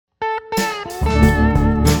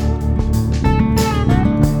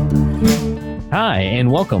Hi,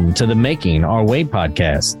 and welcome to the Making Our Way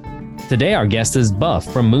podcast. Today, our guest is Buff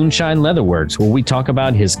from Moonshine Leatherworks, where we talk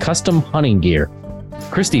about his custom hunting gear.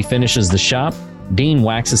 Christy finishes the shop, Dean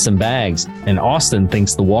waxes some bags, and Austin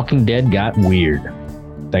thinks The Walking Dead got weird.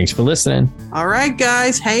 Thanks for listening. All right,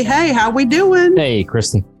 guys. Hey, how we doing? Hey,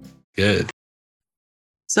 Christy. Good.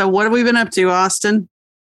 So what have we been up to, Austin?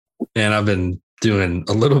 And I've been doing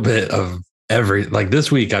a little bit of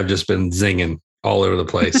this week, I've just been zinging all over the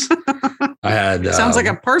place. I had sounds like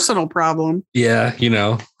a personal problem. Yeah,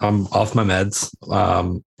 I'm off my meds.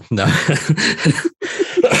 No.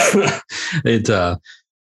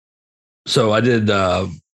 So I did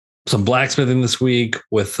some blacksmithing this week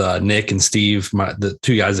with Nick and Steve, the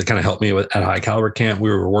two guys that kind of helped me at High Caliber Camp. We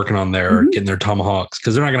were working on getting their tomahawks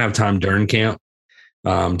because they're not gonna have time during camp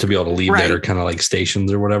to be able to leave their kind of like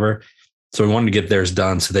stations or whatever. So we wanted to get theirs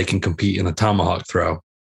done so they can compete in the tomahawk throw.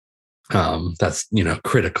 That's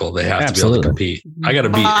critical. They have to be able to compete. I got to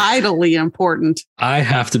be vitally important. I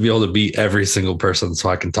have to be able to beat every single person so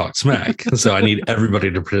I can talk smack. So I need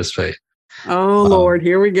everybody to participate. Oh Lord,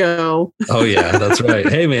 here we go. Oh yeah, that's right.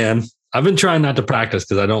 Hey man, I've been trying not to practice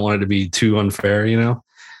because I don't want it to be too unfair. I don't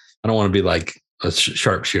want to be like a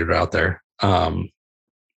sharpshooter out there.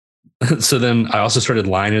 So then I also started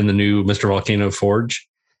lining the new Mr. Volcano Forge.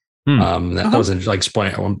 That wasn't like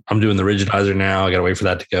I'm doing the rigidizer now. I got to wait for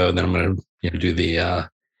that to go. And then I'm going to do the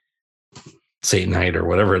Satanite or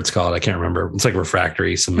whatever it's called. I can't remember. It's like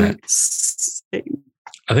refractory cement. I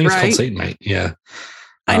think it's called Satanite. Yeah.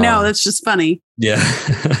 I know. That's just funny. Yeah.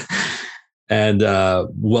 And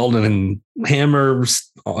welding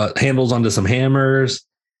hammers, handles onto some hammers.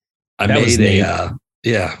 I made that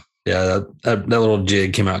little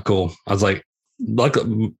jig came out cool. I was like,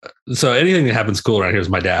 so anything that happens cool around here is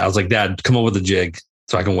my dad. I was like, Dad, come up with a jig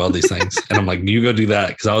so I can weld these things. And I'm like, you go do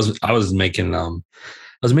that. Cause I was making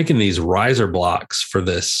these riser blocks for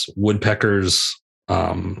this woodpecker's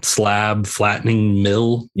slab flattening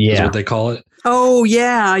mill is what they call it. Oh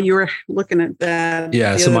yeah. You were looking at that.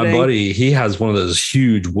 Yeah. So my buddy, he has one of those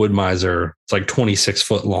huge wood miser. It's like 26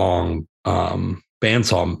 foot long,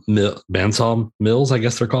 bandsaw mills, I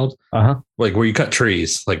guess they're called. Like where you cut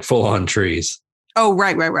trees, like full on trees. Oh,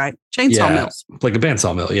 right. Chainsaw mills. Like a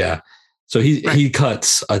bandsaw mill. Yeah. So he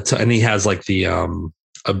cuts and he has like the,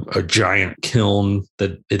 a giant kiln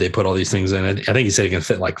that they put all these things in it. I think he said he can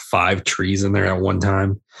fit like 5 trees in there at one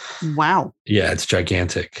time. Wow. Yeah. It's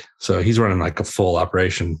gigantic. So he's running like a full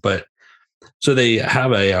operation, but so they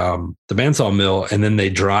have the bandsaw mill and then they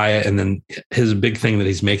dry it. And then his big thing that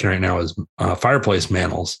he's making right now is fireplace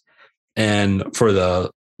mantles. And for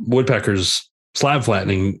the woodpeckers slab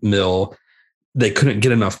flattening mill, they couldn't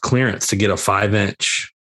get enough clearance to get a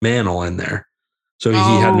 5-inch mantle in there. So he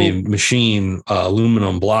had me machine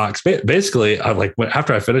aluminum blocks. Basically,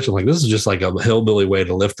 after I finished, I'm like, this is just like a hillbilly way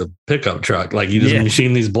to lift a pickup truck. Like you just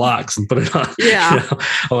machine these blocks and put it on. Yeah.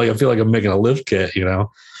 I feel like I'm making a lift kit,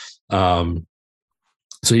 So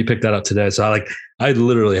he picked that up today. So I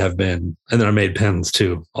literally have been, and then I made pens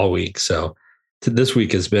too all week. So this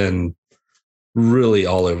week has been really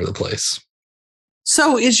all over the place.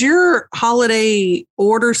 So is your holiday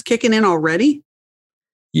orders kicking in already?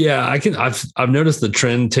 Yeah, I've noticed the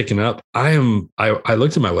trend ticking up. I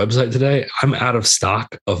looked at my website today. I'm out of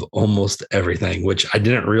stock of almost everything, which I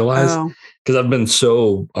didn't realize because I've been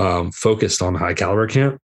so focused on High Caliber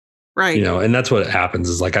Camp. Right. And that's what happens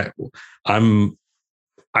is like I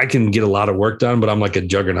can get a lot of work done, but I'm like a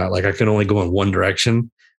juggernaut. Like I can only go in one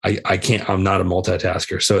direction. I'm not a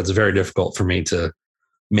multitasker. So it's very difficult for me to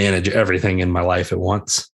manage everything in my life at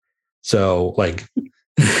once. So like,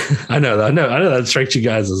 I know that strikes you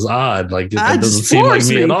guys as odd. Like that doesn't seem like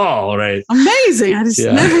me at all. Right. Amazing. I just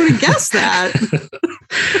never would have guessed that.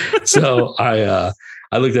 So I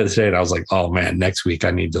looked at it today and I was like, oh man, next week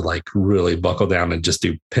I need to like really buckle down and just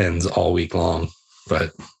do pens all week long.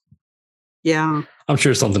 But yeah, I'm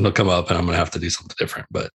sure something will come up and I'm going to have to do something different,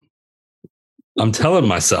 but I'm telling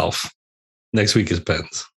myself next week is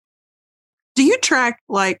pens. Do you track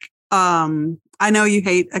I know you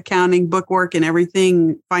hate accounting, bookwork, and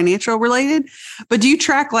everything financial related, but do you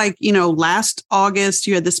track last August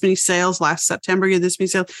you had this many sales, last September you had this many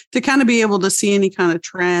sales to kind of be able to see any kind of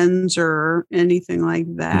trends or anything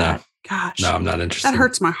like that? No. Gosh. No, I'm not interested. That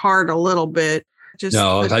hurts my heart a little bit.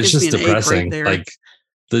 It's just depressing.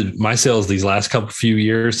 My sales these last few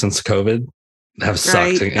years since COVID have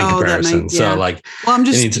sucked in comparison. Well, I'm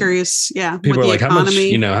just curious. Yeah. People are like,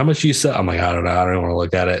 how much you sell? I'm like, I don't know. I don't want to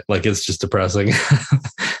look at it. Like, it's just depressing.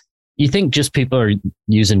 You think just people are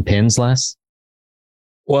using pens less?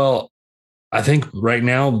 Well, I think right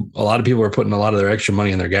now, a lot of people are putting a lot of their extra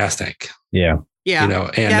money in their gas tank. Yeah. Yeah. And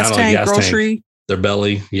gas not tank, only gas grocery. tank. their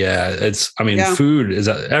belly. Yeah. It's, I mean, Yeah. food is,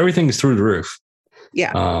 everything's through the roof.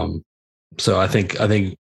 Yeah. So I think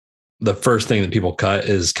the first thing that people cut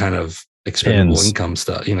is kind of expendable Pins. income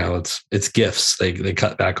stuff. You know, it's gifts. They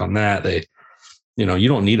cut back on that. You know, you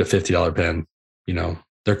don't need a $50 pen, you know,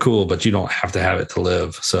 they're cool, but you don't have to have it to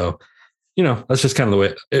live. So, you know, that's just kind of the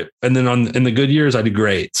way and then in the good years, I do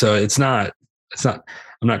great. So I'm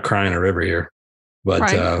not crying a river here, but,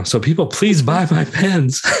 Right. So people, please buy my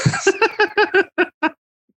pens.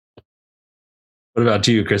 What about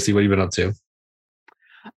you, Christy? What have you been up to?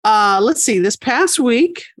 Let's see. This past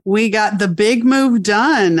week, we got the big move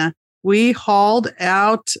done. We hauled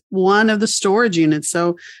out one of the storage units.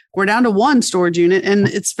 So we're down to one storage unit, and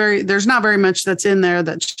there's not very much that's in there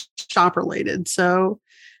that's shop related. So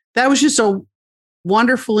that was just a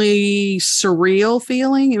wonderfully surreal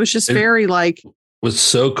feeling. It was just very like, was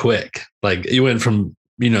so quick. Like you went from,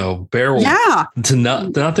 you know, barrel to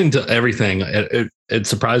nothing to everything. It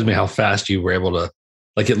surprised me how fast you were able to,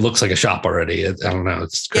 like, it looks like a shop already. I don't know.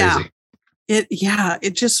 It's crazy.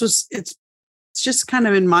 It just was, it's just kind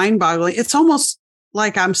of mind boggling. It's almost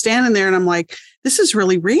like I'm standing there and I'm like, this is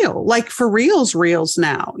really real. Like for reals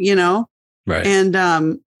now, you know? Right.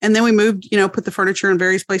 And then we moved, you know, put the furniture in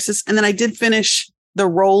various places. And then I did finish the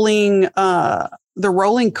rolling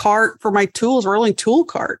cart for my tools, rolling tool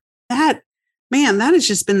cart. That has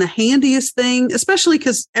just been the handiest thing, especially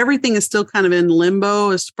because everything is still kind of in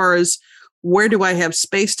limbo as far as where do I have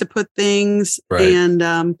space to put things. Right.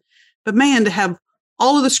 And, but man, to have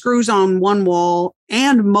all of the screws on one wall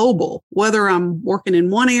and mobile, whether I'm working in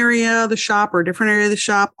one area of the shop or a different area of the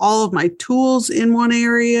shop, all of my tools in one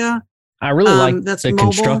area. I really like that's the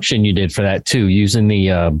mobile construction you did for that too, using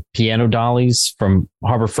the piano dollies from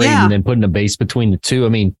Harbor Freight Yeah. and then putting a base between the two. I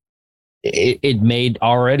mean, it made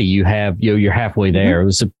already you're halfway there. It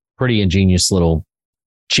was a pretty ingenious little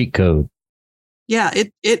cheat code. Yeah,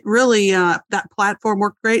 it really that platform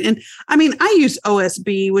worked great. And I mean, I use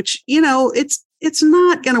OSB, which, you know, it's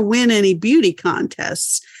not going to win any beauty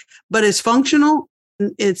contests, but it's functional.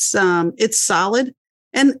 It's solid.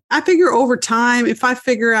 And I figure over time, if I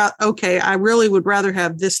figure out, okay, I really would rather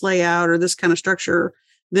have this layout or this kind of structure,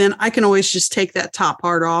 then I can always just take that top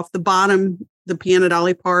part off. The bottom, the piano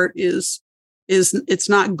dolly part is it's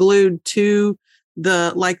not glued to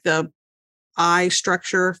the eye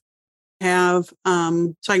structure have.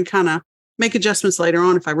 So I can kind of make adjustments later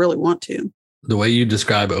on if I really want to. The way you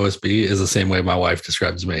describe OSB is the same way my wife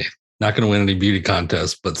describes me. Not going to win any beauty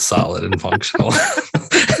contests, but solid and functional.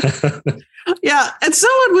 Yeah. And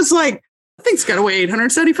someone was like, I think it's got to weigh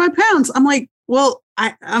 875 pounds. I'm like, well,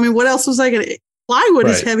 I mean, what else was I going to? Plywood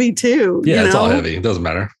is heavy too. Yeah, you know? It's all heavy. It doesn't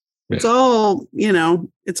matter. Yeah. It's all, you know,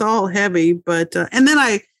 it's all heavy. But, and then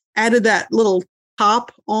I added that little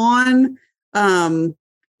top on.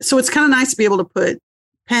 So it's kind of nice to be able to put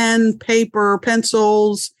pen, paper,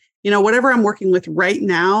 pencils, you know, whatever I'm working with right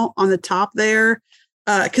now on the top there.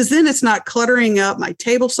 Because then it's not cluttering up my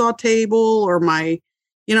table saw table or my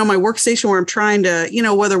workstation where I'm trying to, you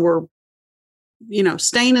know, whether we're, you know,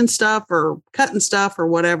 staining stuff or cutting stuff or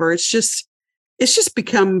whatever. It's just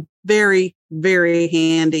become very, very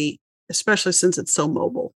handy, especially since it's so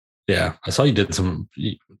mobile. Yeah. I saw you did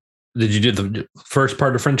did you do the first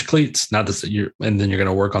part of French cleats? Not this, and then you're going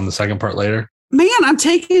to work on the second part later? Man, I'm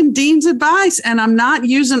taking Dean's advice and I'm not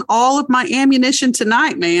using all of my ammunition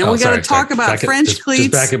tonight, man. We got to talk about French cleats.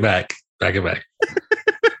 Just back it back.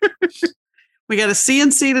 We got a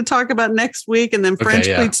CNC to talk about next week and then French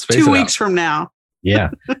cleats 2 weeks from now.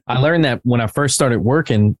 Yeah. I learned that when I first started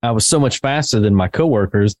working, I was so much faster than my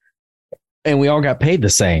coworkers and we all got paid the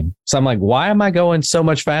same. So I'm like, why am I going so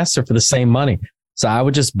much faster for the same money? So I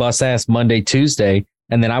would just bust ass Monday, Tuesday,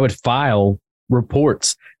 and then I would file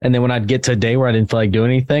reports. And then when I'd get to a day where I didn't feel like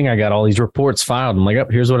doing anything, I got all these reports filed. I'm like, oh,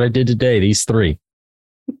 here's what I did today. These 3.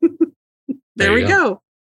 There we go.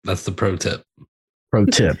 That's the pro tip.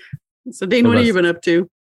 So Dean, what have you been up to?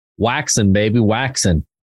 Waxing, baby, waxing.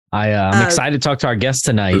 I'm excited to talk to our guest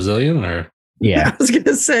tonight. Brazilian or? Yeah. I was going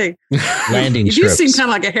to say. Landing you strips. do seem kind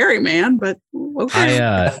of like a hairy man, but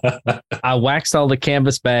okay. I waxed all the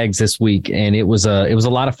canvas bags this week and it was a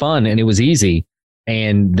lot of fun and it was easy.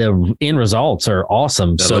 And the end results are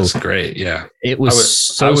awesome. That looks great. Yeah. It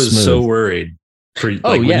was I was smooth. so worried.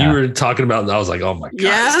 When you were talking about it, I was like, oh my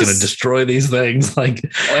God, it's going to destroy these things. Like,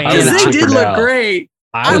 because they did look great.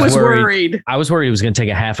 I was worried. I was worried it was going to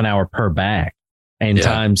take a half an hour per bag and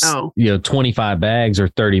times, 25 bags or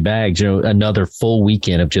 30 bags, another full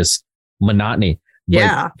weekend of just monotony.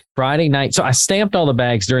 But Friday night. So I stamped all the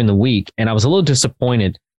bags during the week and I was a little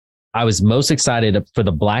disappointed. I was most excited for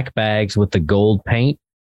the black bags with the gold paint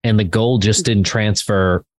and the gold just didn't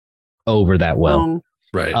transfer over that well.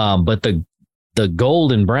 Right. But the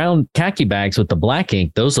gold and brown khaki bags with the black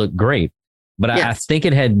ink, those look great. But I think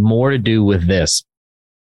it had more to do with this.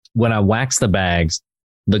 When I waxed the bags,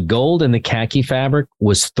 the gold and the khaki fabric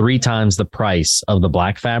was 3 times the price of the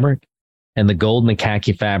black fabric. And the gold and the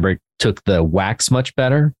khaki fabric took the wax much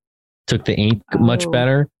better, took the ink much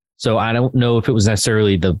better. So I don't know if it was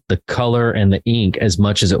necessarily the color and the ink as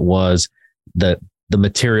much as it was the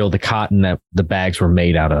material, the cotton that the bags were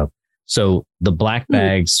made out of. So the black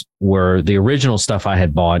bags were the original stuff I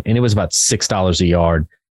had bought, and it was about $6 a yard.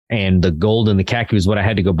 And the gold and the khaki was what I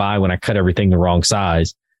had to go buy when I cut everything the wrong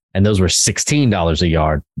size. And those were $16 a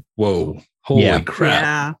yard. Whoa. Holy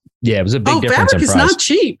crap. Yeah. It was a big difference fabric in is price. not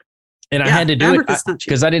cheap. And I had to do it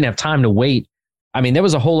because I didn't have time to wait. I mean, there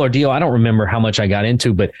was a whole ordeal. I don't remember how much I got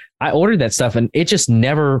into, but I ordered that stuff and it just I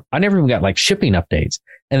never even got like shipping updates.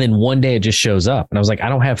 And then one day it just shows up and I was like, I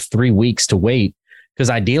don't have 3 weeks to wait because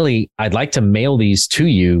ideally I'd like to mail these to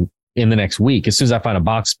you in the next week as soon as I find a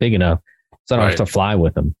box big enough so I don't have to fly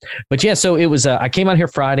with them. But yeah, so it was, I came out here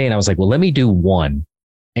Friday and I was like, well, let me do one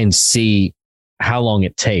and see how long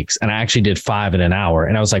it takes. And I actually did 5 in an hour.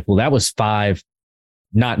 And I was like, well, that was 5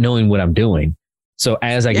 not knowing what I'm doing. So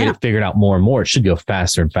as I get it figured out more and more, it should go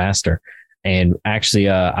faster and faster. And actually,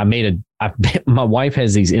 my wife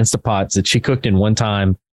has these Instapots that she cooked in one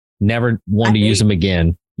time, never wanted to use them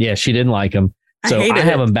again. Yeah, she didn't like them. So I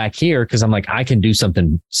have them back here because I'm like, I can do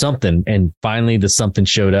something. And finally the something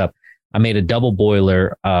showed up. I made a double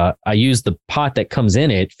boiler. I used the pot that comes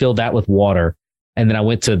in it, filled that with water. And then I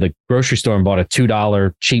went to the grocery store and bought a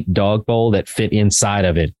 $2 cheap dog bowl that fit inside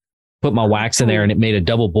of it. Put my wax in there and it made a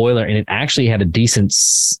double boiler and it actually had a decent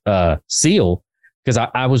seal because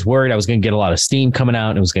I was worried I was going to get a lot of steam coming out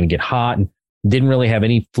and it was going to get hot and didn't really have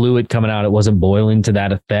any fluid coming out. It wasn't boiling to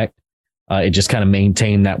that effect. It just kind of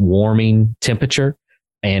maintained that warming temperature.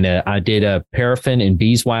 And I did a paraffin and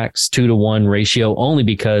beeswax 2-to-1 ratio only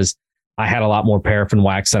because I had a lot more paraffin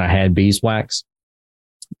wax than I had beeswax.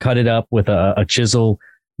 Cut it up with a chisel,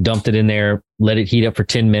 dumped it in there, let it heat up for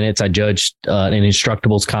 10 minutes. I judged an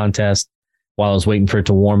Instructables contest while I was waiting for it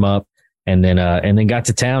to warm up and then got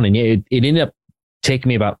to town. And it ended up taking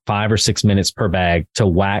me about 5 or 6 minutes per bag to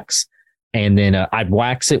wax. And then I'd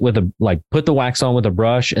wax it with put the wax on with a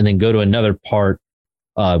brush and then go to another part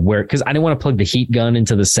because I didn't want to plug the heat gun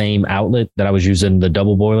into the same outlet that I was using the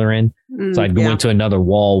double boiler in. So I'd go into another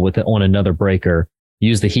wall with it on another breaker,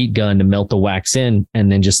 use the heat gun to melt the wax in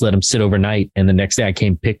and then just let them sit overnight. And the next day I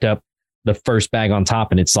picked up the first bag on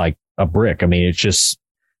top and it's like a brick. I mean, it's just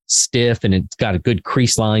stiff and it's got a good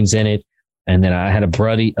crease lines in it. And then I had a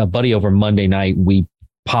buddy over Monday night. We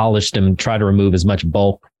polished them and tried to remove as much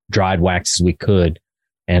bulk dried wax as we could.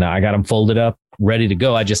 And I got them folded up, ready to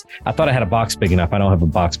go. I thought I had a box big enough. I don't have a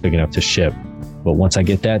box big enough to ship. But once I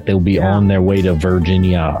get that, they'll be on their way to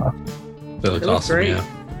Virginia. That looks awesome. Great. Yeah.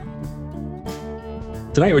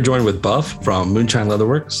 Tonight we're joined with Buff from Moonshine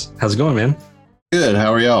Leatherworks. How's it going, man? Good.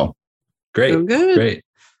 How are y'all? Great. So good. Great.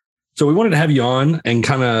 So we wanted to have you on and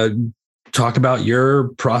kind of talk about your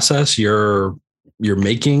process, your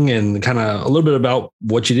making, and kind of a little bit about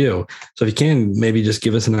what you do. So if you can, maybe just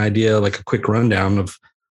give us an idea, like a quick rundown of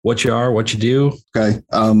what you are, what you do. Okay.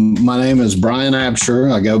 My name is Brian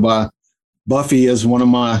Absher. I go by Buffy as one of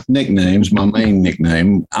my nicknames, my main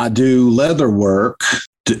nickname. I do leather work.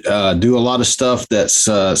 Do a lot of stuff that's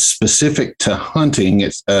specific to hunting.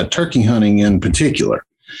 It's turkey hunting in particular,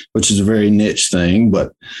 which is a very niche thing,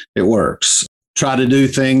 but it works. Try to do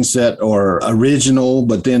things that are original,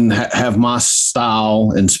 but then have my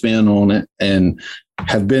style and spin on it, and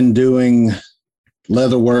have been doing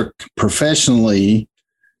leather work professionally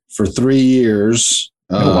for 3 years.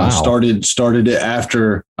 Wow. Started it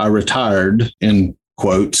after I retired, in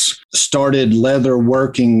quotes. Started leather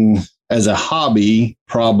working as a hobby,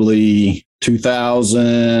 probably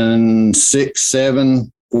 2006,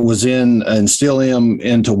 7, was in and still am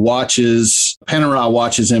into watches, Panerai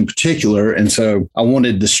watches in particular. And so I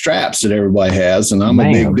wanted the straps that everybody has, and I'm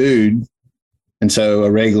a big dude. And so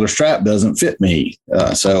a regular strap doesn't fit me. I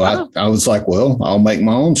was like, well, I'll make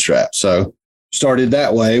my own strap. So started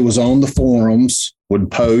that way, was on the forums, would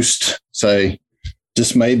post, say,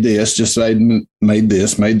 just made this, just made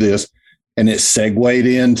this. And it segued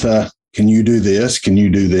into, can you do this? Can you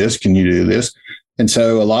do this? Can you do this? And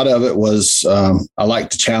so a lot of it was, I like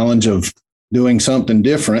the challenge of doing something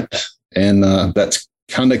different. And that's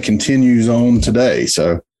kind of continues on today.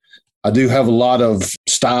 So I do have a lot of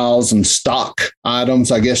styles and stock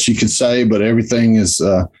items, I guess you could say, but everything is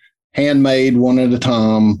handmade one at a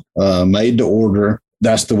time, made to order.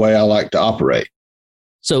 That's the way I like to operate.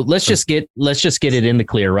 So let's just get it in the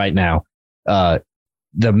clear right now.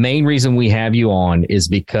 the main reason we have you on is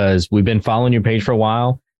because we've been following your page for a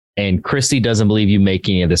while, and Christy doesn't believe you make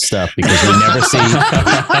any of this stuff because we never see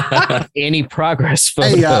any progress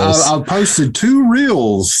photos. Hey, I posted 2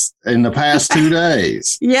 reels in the past 2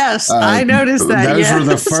 days. Yes, I noticed that. Those were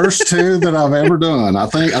the first 2 that I've ever done. I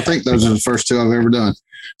think those are the first 2 I've ever done.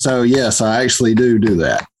 So yes, I actually do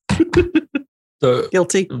that. So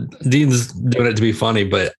guilty. Dean's doing it to be funny,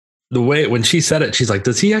 but the way when she said it, she's like,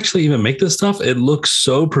 does he actually even make this stuff? It looks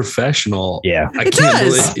so professional. Yeah. I can't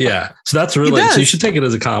believe. Yeah. So that's really, so you should take it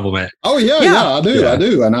as a compliment. Oh yeah. I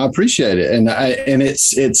do. And I appreciate it. And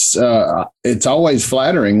it's always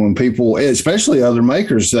flattering when people, especially other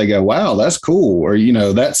makers, they go, wow, that's cool. Or,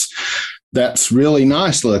 that's really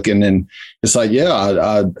nice looking. And it's like,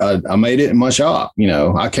 yeah, I made it in my shop.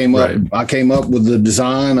 I came up with the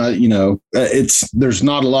design. There's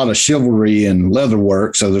not a lot of chivalry in leather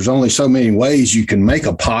work. So there's only so many ways you can make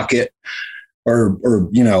a pocket or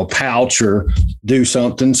pouch or do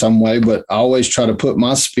something some way. But I always try to put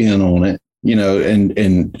my spin on it,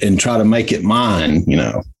 and try to make it mine,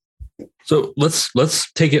 So let's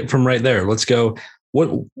take it from right there. Let's go.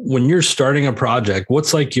 When you're starting a project,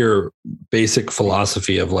 what's like your basic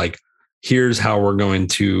philosophy of like, here's how we're going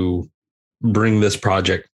to bring this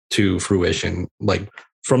project to fruition, like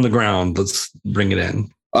from the ground, let's bring it in.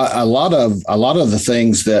 A lot of the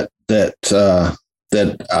things that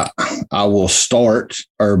I will start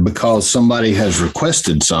are because somebody has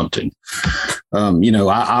requested something.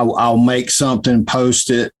 I'll make something, post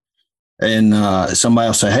it, and somebody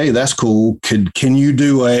will say, hey, that's cool. Can you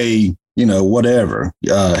do a, whatever,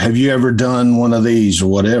 have you ever done one of these or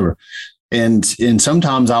whatever? And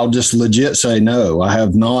sometimes I'll just legit say, no, I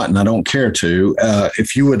have not. And I don't care to.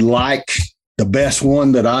 If you would like the best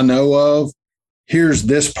one that I know of, here's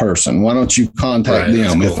this person. Why don't you contact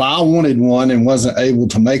them? Cool. If I wanted one and wasn't able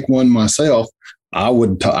to make one myself, I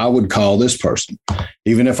would call this person.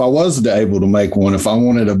 Even if I wasn't able to make one, if I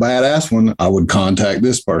wanted a badass one, I would contact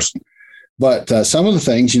this person. But some of the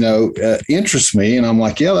things, interest me, and I'm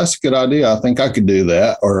like, yeah, that's a good idea. I think I could do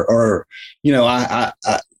that. Or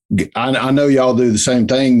I know y'all do the same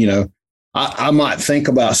thing. I might think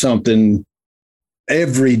about something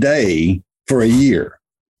every day for a year,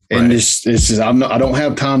 and it's just I don't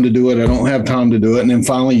have time to do it. I don't have time to do it, and then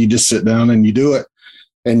finally you just sit down and you do it,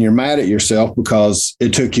 and you're mad at yourself because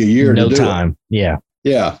it took you a year to do it.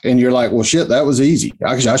 Yeah. And you're like, well, shit, that was easy.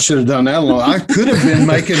 I should have done that long. I could have been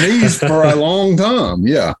making these for a long time.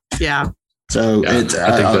 Yeah. Yeah. So I think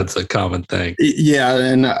that's a common thing. Yeah.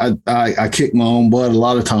 And I kick my own butt a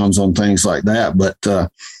lot of times on things like that. But, I'm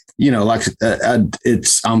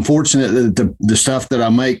fortunate that the stuff that I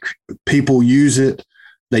make, people use it.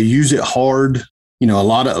 They use it hard. A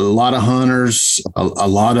lot of hunters, a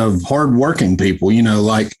lot of hardworking people,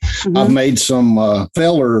 I've made some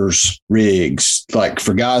fellers rigs, like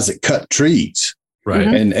for guys that cut trees. Right.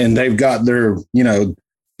 And they've got their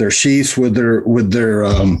sheaths with their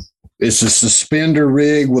it's a suspender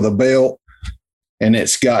rig with a belt, and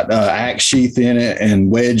it's got axe sheath in it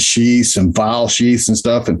and wedge sheaths and file sheaths and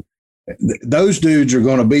stuff. And those dudes are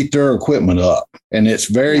going to beat their equipment up. And it's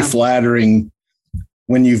very flattering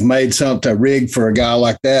when you've made a rig for a guy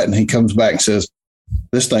like that, and he comes back and says,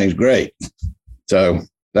 this thing's great. So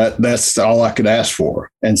that's all I could ask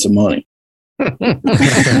for, and some money. That's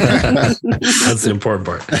the important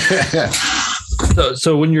part.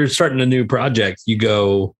 So when you're starting a new project,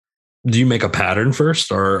 do you make a pattern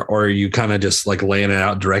first, or are you kind of just like laying it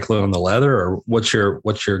out directly on the leather, or what's your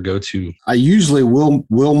go-to? I usually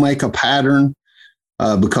will make a pattern.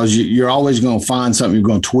 Because you're always going to find something, you're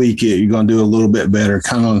going to tweak it, you're going to do a little bit better,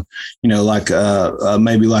 kind of, like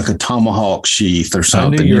maybe like a tomahawk sheath or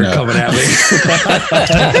something. I knew you were coming at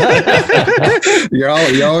me. You're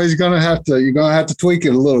always going to have to tweak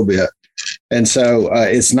it a little bit, and so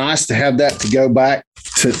it's nice to have that to go back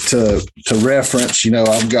to reference.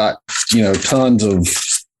 I've got tons of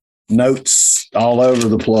notes all over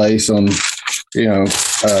the place on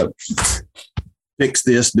fix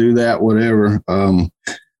this, do that, whatever.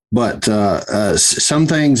 But some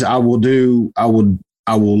things I will do, I will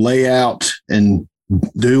lay out and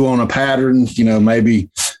do on a pattern,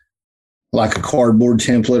 maybe like a cardboard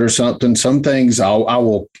template or something. Some things I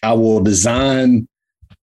will design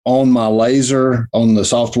on my laser, on the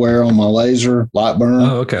software, on my laser,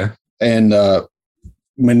 Lightburn. Oh, okay. And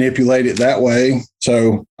manipulate it that way.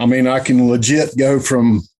 So, I can legit go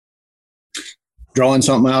from drawing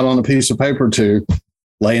something out on a piece of paper to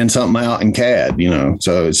laying something out in CAD,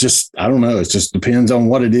 so it's just, I don't know. It just depends on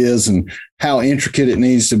what it is and how intricate it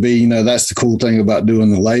needs to be. That's the cool thing about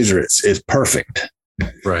doing the laser. It's perfect.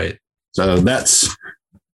 Right. So that's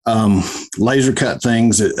laser cut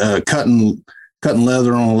things. Cutting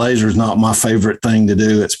leather on a laser is not my favorite thing to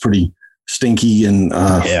do. It's pretty stinky and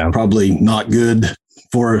probably not good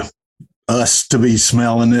for us to be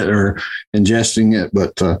smelling it or ingesting it.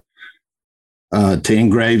 But to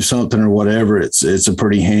engrave something or whatever, it's a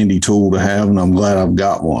pretty handy tool to have, and I'm glad I've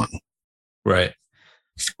got one. Right.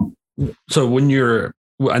 So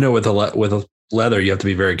I know with a leather, you have to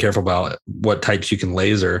be very careful about what types you can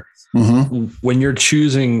laser. Mm-hmm. When you're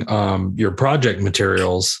choosing your project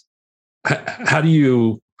materials, how do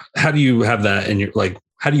you have that in your, like,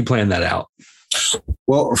 how do you plan that out?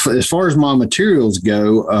 Well, as far as my materials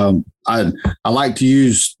go, I like to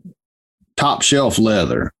use top shelf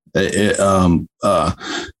leather.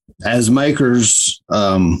 As makers,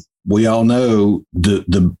 we all know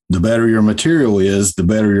the better your material is, the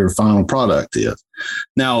better your final product is.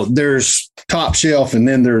 Now, there's top shelf and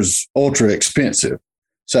then there's ultra expensive.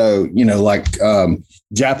 So, like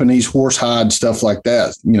Japanese horsehide, stuff like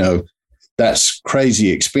that, that's crazy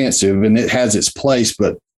expensive and it has its place,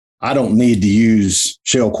 but I don't need to use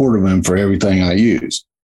shell cordovan for everything I use.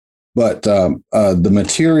 But the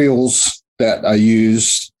materials that I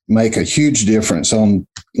use make a huge difference on,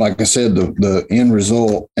 like I said, the end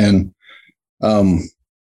result. And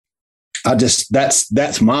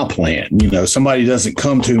that's my plan. Somebody doesn't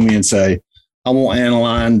come to me and say, I want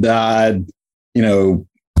aniline dyed,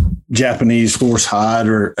 Japanese horsehide,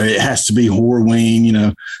 or it has to be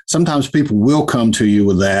Horween. Sometimes people will come to you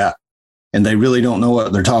with that and they really don't know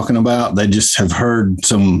what they're talking about. They just have heard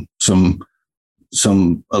some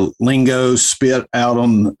lingo spit out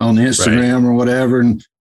on Instagram or whatever. And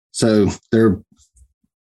so they're,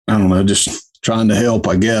 I don't know, just trying to help,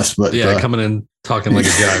 I guess. But coming in talking like a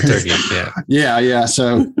jive turkey. Yeah.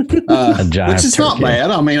 So, which is not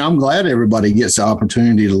bad. I mean, I'm glad everybody gets the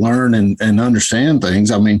opportunity to learn and understand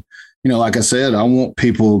things. I mean, like I said, I want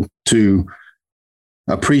people to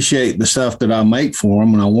appreciate the stuff that I make for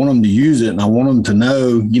them, and I want them to use it, and I want them to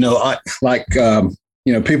know,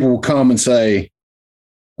 people will come and say,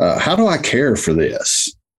 how do I care for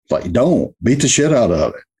this? Like, don't beat the shit out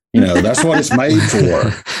of it. That's what it's made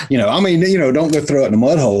for. Don't go throw it in a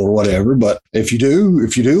mud hole or whatever. But if you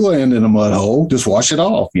do land in a mud hole, just wash it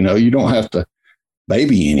off. You don't have to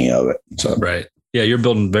baby any of it. So right. Yeah. You're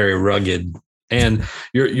building very rugged, and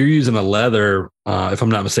you're using a leather, if I'm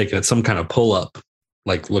not mistaken, it's some kind of pull up,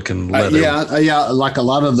 like looking leather. Yeah. Like a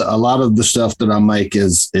lot of the stuff that I make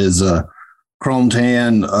is chrome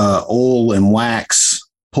tan, oil and wax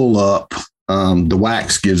pull up. The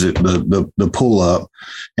wax gives it the pull up,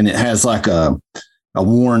 and it has like a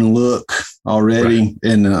worn look already.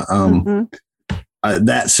 Right. And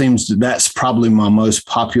that's probably my most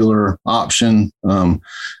popular option. But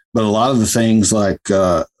a lot of the things like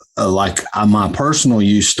my personal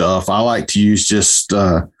use stuff, I like to use just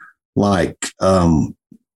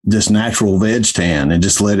just natural veg tan and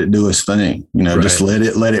just let it do its thing. Right. Just let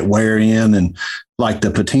it wear in, and like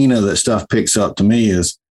the patina that stuff picks up to me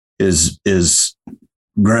is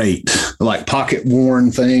great. Like pocket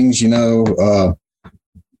worn things,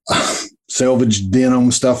 selvage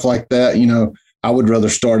denim, stuff like that. I would rather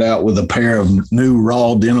start out with a pair of new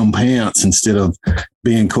raw denim pants instead of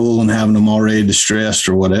being cool and having them already distressed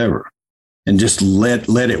or whatever, and just let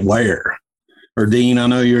it wear. Or Dean, I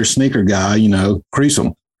know you're a sneaker guy, crease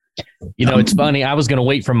them. It's funny. I was going to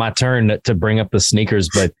wait for my turn to bring up the sneakers,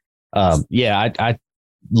 but I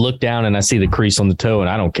look down and I see the crease on the toe, and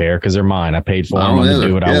I don't care because they're mine. I paid for them. I'm going to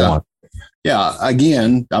do what I want. Yeah.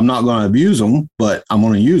 Again, I'm not going to abuse them, but I'm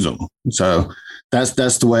going to use them. So that's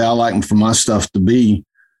the way I like them for my stuff to be.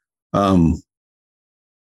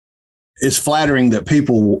 It's flattering that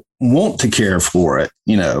people want to care for it,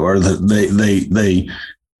 or that they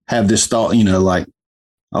have this thought, like,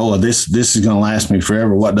 oh, this is going to last me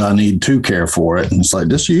forever. What do I need to care for it? And it's like,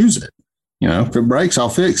 just use it. If it breaks, I'll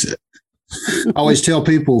fix it. I always tell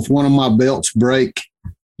people, if one of my belts break,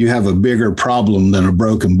 you have a bigger problem than a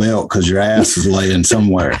broken belt because your ass is laying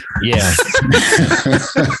somewhere. Yeah.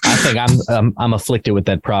 I think I'm afflicted with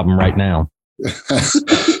that problem right now.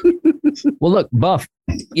 Well, look, Buff,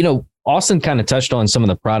 Austin kind of touched on some of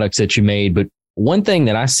the products that you made, but one thing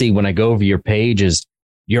that I see when I go over your page is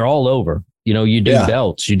you're all over. You do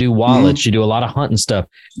belts, you do wallets, you do a lot of hunting stuff.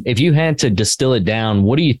 If you had to distill it down,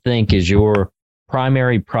 what do you think is your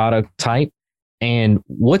primary product type? And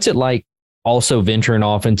what's it like also venturing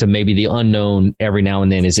off into maybe the unknown every now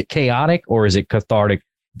and then? Is it chaotic or is it cathartic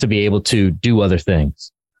to be able to do other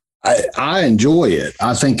things? I enjoy it.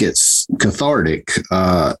 I think it's cathartic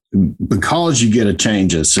because you get a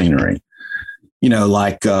change of scenery.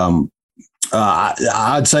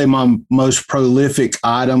 I'd say my most prolific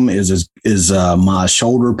item is my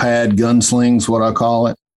shoulder pad gunslings, what I call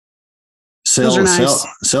it. Those are nice.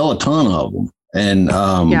 Sell a ton of them. And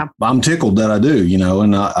I'm tickled that I do,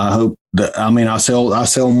 and I hope that, I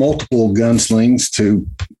sell multiple gunslings to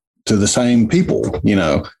the same people,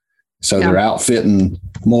 so they're outfitting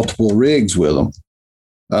multiple rigs with them.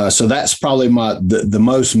 So that's probably the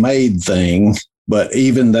most made thing. But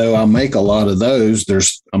even though I make a lot of those,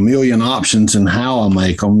 there's a million options in how I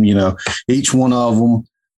make them. Each one of them,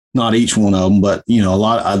 not each one of them, but a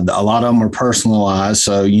lot of them are personalized.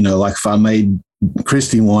 So like if I made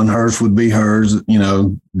Christy one, hers would be hers.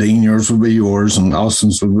 Dean, yours would be yours, and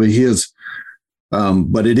Austin's would be his.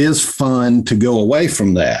 But it is fun to go away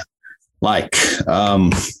from that. Like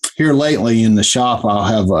here lately in the shop, I'll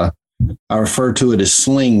have I refer to it as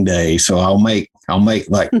sling day. So I'll make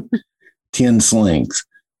like 10 slings.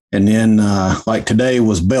 And then like today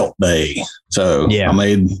was belt day. So I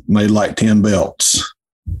made like 10 belts.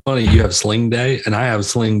 Funny, you have sling day and I have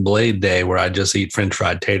sling blade day where I just eat French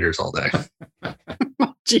fried taters all day.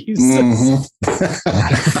 Jesus. Mm-hmm.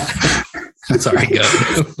 Sorry, go.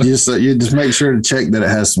 You just make sure to check that it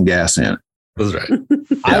has some gas in it. That's right.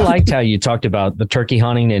 I liked how you talked about the turkey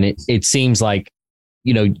hunting, and it seems like,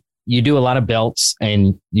 you do a lot of belts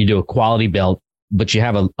and you do a quality belt, but you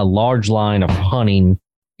have a large line of hunting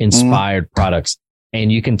inspired products.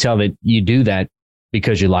 And you can tell that you do that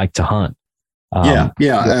because you like to hunt. I'm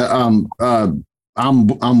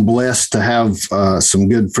blessed to have some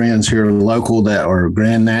good friends here local that are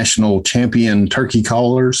Grand National champion turkey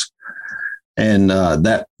callers. And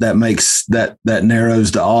that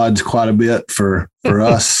narrows the odds quite a bit for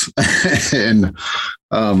us. And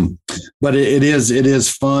but it is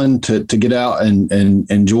fun to get out and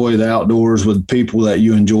enjoy the outdoors with people that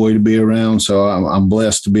you enjoy to be around. So I'm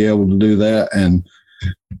blessed to be able to do that. And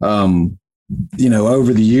over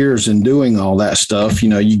the years in doing all that stuff,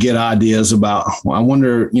 you get ideas about, I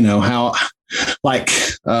wonder, how, like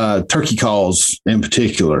turkey calls in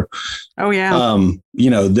particular. Oh yeah.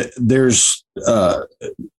 There's a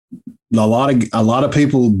lot of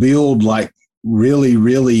people build like really,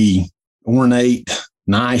 really ornate,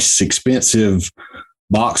 nice, expensive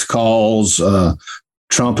box calls,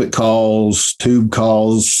 trumpet calls, tube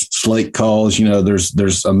calls, slate calls.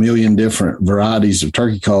 There's a million different varieties of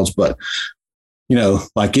turkey calls, but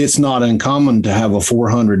like it's not uncommon to have a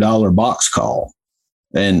 $400 box call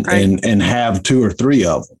and have 2 or 3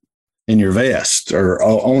 of them in your vest or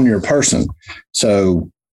on your person.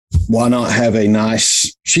 So why not have a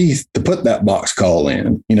nice sheath to put that box call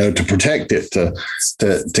in, to protect it, to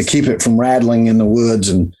keep it from rattling in the woods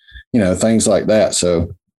and, things like that.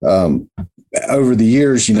 So over the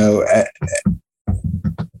years,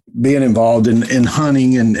 being involved in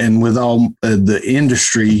hunting and with all the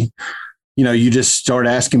industry, you just start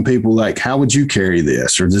asking people like, how would you carry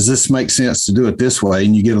this? Or does this make sense to do it this way?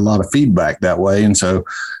 And you get a lot of feedback that way. And so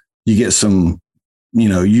you get some,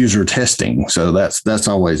 user testing. So that's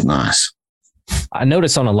always nice. I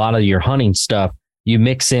notice on a lot of your hunting stuff, you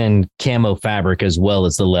mix in camo fabric as well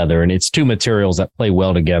as the leather, and it's two materials that play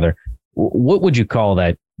well together. What would you call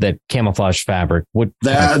that camouflage fabric?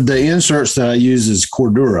 The inserts that I use is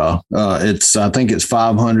Cordura. I think it's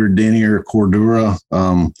 500 denier Cordura,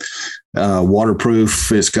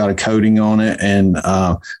 waterproof. It's got a coating on it, and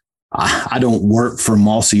I don't work for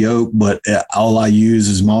Mossy Oak, but all I use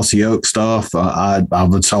is Mossy Oak stuff. I've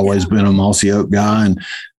always been a Mossy Oak guy, and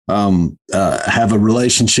have a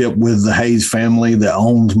relationship with the Hayes family that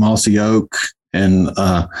owns Mossy Oak, and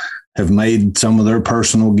have made some of their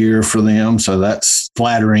personal gear for them. So that's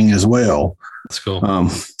flattering as well. That's cool.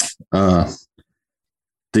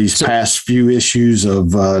 These past few issues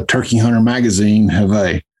of Turkey Hunter magazine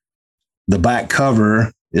the back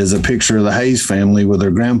cover is a picture of the Hayes family with their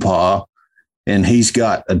grandpa, and he's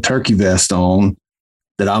got a turkey vest on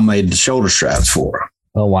that I made the shoulder straps for.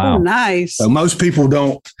 Oh, wow. Oh, nice. So most people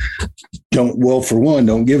don't for one,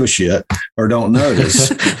 don't give a shit or don't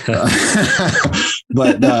notice.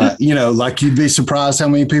 But, like you'd be surprised how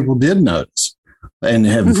many people did notice and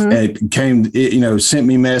have sent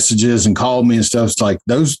me messages and called me and stuff. It's like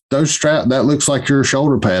those straps, that looks like your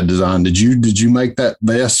shoulder pad design. Did you make that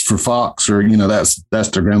vest for Fox? Or, that's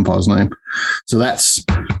their grandpa's name. So that's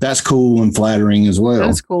cool and flattering as well.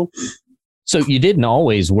 That's cool. So you didn't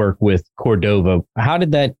always work with Cordova. How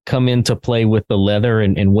did that come into play with the leather,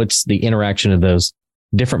 and what's the interaction of those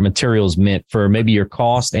different materials meant for maybe your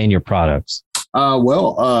cost and your products?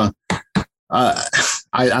 I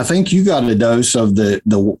think you got a dose of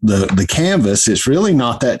the canvas. It's really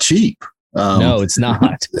not that cheap. No, it's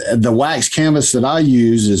not. The wax canvas that I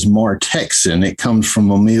use is Martexin. It comes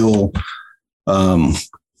from a mill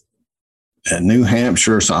at New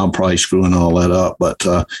Hampshire, so I'm probably screwing all that up. But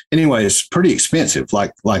anyway, it's pretty expensive.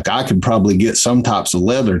 Like I could probably get some types of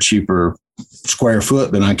leather cheaper square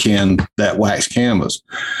foot than I can that wax canvas.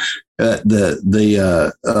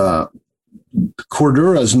 The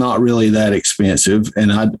Cordura is not really that expensive,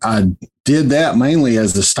 and I did that mainly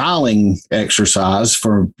as a styling exercise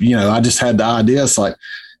for, I just had the idea. It's like,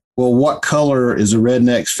 well, what color is a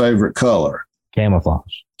redneck's favorite color?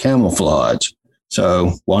 Camouflage.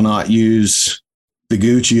 So why not use the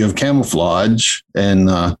Gucci of camouflage and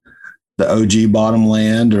the OG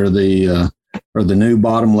Bottomland or the new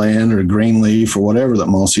Bottomland or Greenleaf or whatever that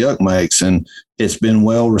Mossy Oak makes, and it's been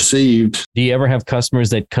well received. Do you ever have customers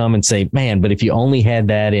that come and say, "Man, but if you only had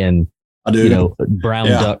that in, I do, brown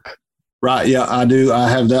duck"? Right. Yeah, I do. I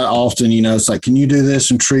have that often. It's like, can you do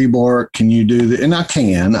this in tree bark? Can you do that? And I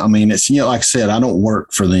can. I mean, it's, like I said, I don't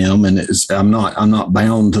work for them, and I'm not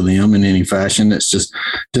bound to them in any fashion. It's just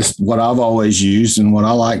what I've always used and what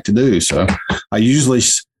I like to do. So I usually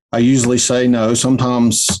say no.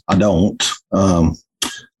 Sometimes I don't.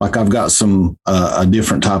 Like I've got a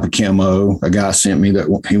different type of camo a guy sent me that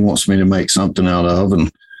he wants me to make something out of,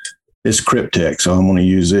 and it's Cryptek, so I'm going to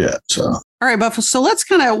use it. So. All right, Buff. So let's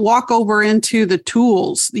kind of walk over into the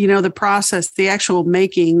tools, the process, the actual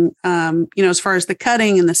making, as far as the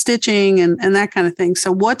cutting and the stitching and that kind of thing.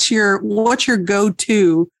 So what's your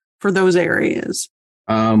go-to for those areas?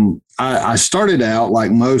 I started out like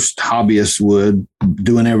most hobbyists would,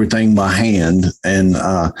 doing everything by hand, and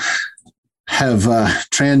have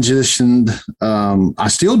transitioned. I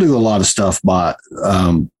still do a lot of stuff by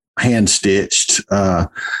hand stitched.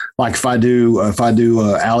 Like if I do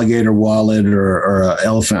a alligator wallet or a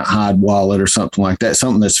elephant hide wallet or something like that,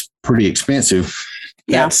 something that's pretty expensive.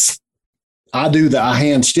 Yes. I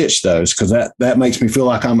hand stitch those because that makes me feel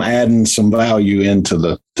like I'm adding some value into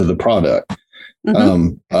the product.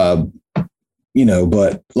 Mm-hmm.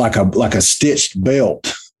 But like a stitched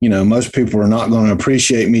belt, most people are not going to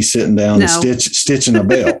appreciate me sitting down and stitching a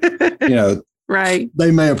belt. Right.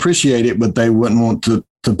 They may appreciate it, but they wouldn't want to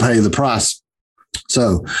pay the price.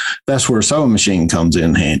 So that's where a sewing machine comes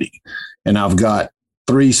in handy. And I've got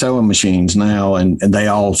 3 sewing machines now, and they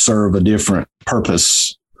all serve a different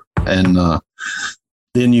purpose. And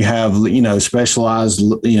then you have, specialized,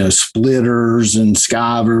 splitters and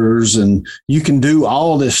skivers, and you can do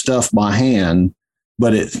all this stuff by hand,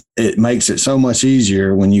 but it makes it so much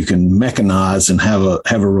easier when you can mechanize and have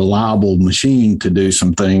a reliable machine to do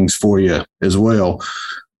some things for you as well.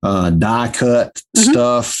 Die cut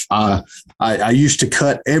stuff. I used to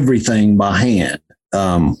cut everything by hand.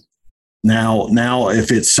 Now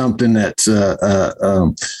if it's something that's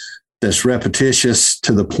repetitious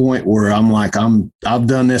to the point where I'm like, I've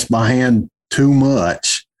done this by hand too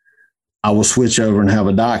much, I will switch over and have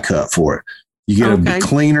a die cut for it. You get a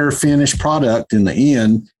cleaner finished product in the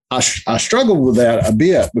end. I struggled with that a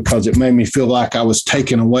bit because it made me feel like I was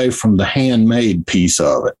taken away from the handmade piece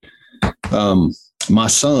of it. My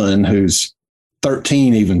son, who's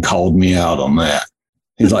 13, even called me out on that.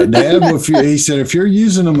 He's like, "Dad, he said, if you're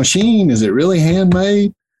using a machine, is it really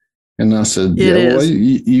handmade?" And I said,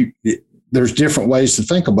 there's different ways to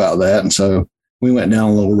think about that. And so we went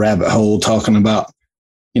down a little rabbit hole talking about,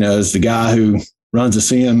 as the guy who runs a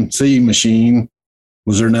CNC machine,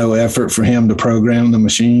 was there no effort for him to program the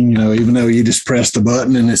machine? Even though you just press the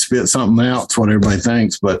button and it spits something out, it's what everybody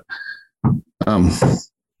thinks. But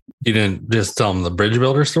you didn't just tell him the bridge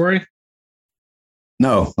builder story?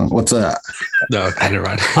 No. What's that? No, okay, never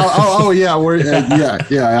mind. Yeah.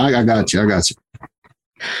 I got you.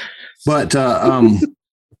 But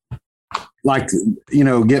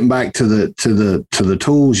getting back to the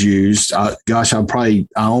tools used, I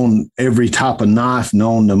own every type of knife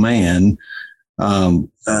known to man.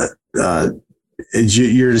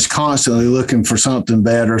 You're just constantly looking for something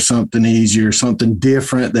better, something easier, something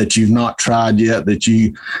different that you've not tried yet, that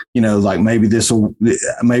like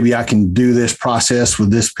maybe I can do this process with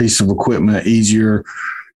this piece of equipment easier.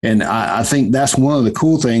 And I think that's one of the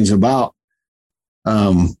cool things about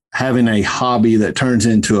having a hobby that turns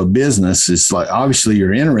into a business. Is like, obviously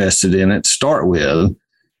you're interested in it to start with.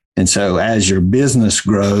 And so as your business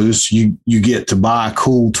grows, you get to buy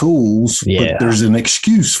cool tools, but there's an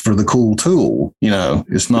excuse for the cool tool.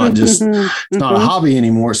 It's not just, it's not a hobby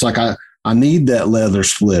anymore. It's like, I need that leather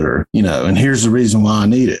splitter, and here's the reason why I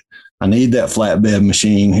need it. I need that flatbed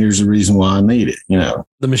machine. Here's the reason why I need it.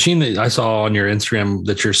 The machine that I saw on your Instagram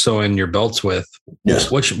that you're sewing your belts with.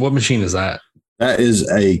 Yes. What machine is that? That is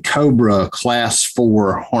a Cobra Class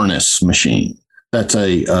 4 harness machine. That's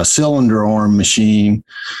a cylinder arm machine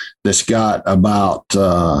that's got about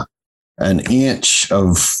an inch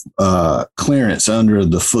of clearance under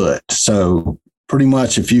the foot. So pretty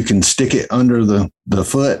much if you can stick it under the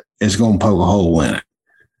foot, it's going to poke a hole in it.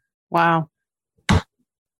 Wow.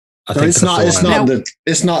 So it's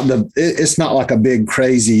not like a big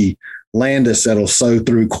crazy Landis that'll sew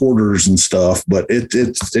through quarters and stuff, but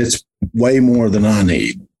it's way more than I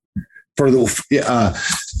need. For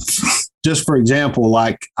just for example,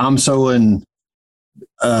 like I'm sewing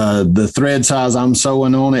the thread size I'm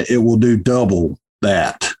sewing on it, it will do double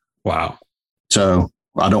that. Wow. So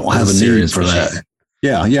I don't have a need for that.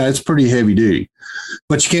 Yeah, it's pretty heavy duty.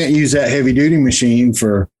 But you can't use that heavy duty machine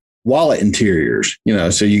for wallet interiors,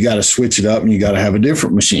 so you got to switch it up and you got to have a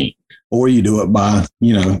different machine, or you do it by,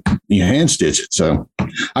 you hand stitch it. So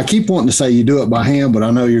I keep wanting to say you do it by hand, but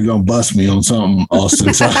I know you're going to bust me on something,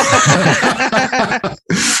 Austin. So.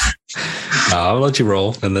 I'll let you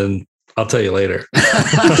roll and then I'll tell you later.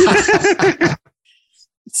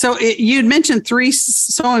 So you'd mentioned 3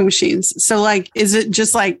 sewing machines. So like, is it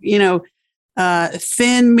just like,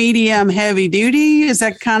 thin, medium, heavy duty? Is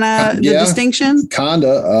that kind of the distinction? Kinda.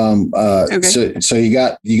 Okay. So you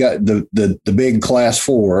got the big class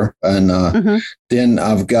 4, and then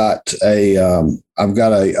I've got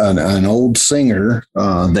an old Singer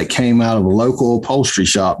that came out of a local upholstery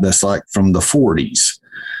shop that's like from the 40s.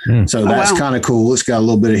 So that's kind of cool. It's got a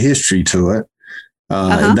little bit of history to it.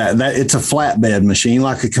 That it's a flatbed machine,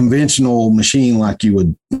 like a conventional machine, like you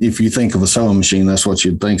would, if you think of a sewing machine, that's what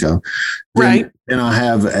you'd think of. Then I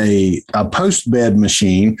have a post bed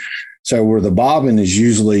machine. So where the bobbin is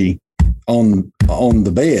usually on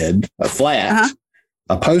the bed, a flat,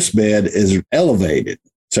 a post bed is elevated.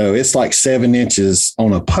 So it's like 7 inches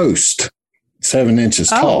on a post, 7 inches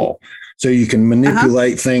tall. So you can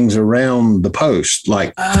manipulate things around the post,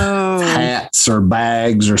 like hats or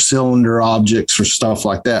bags or cylinder objects or stuff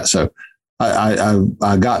like that. So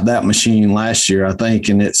I got that machine last year, I think,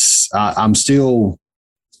 and I'm still,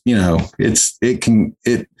 it can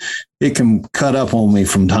cut up on me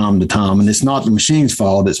from time to time, and it's not the machine's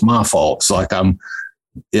fault; it's my fault. It's like I've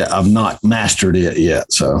not mastered it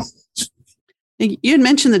yet. So. You had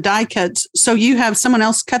mentioned the die cuts. So you have someone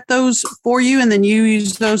else cut those for you and then you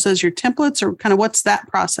use those as your templates, or kind of what's that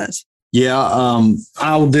process? Yeah.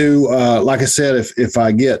 I'll do, like I said, if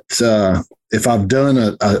I've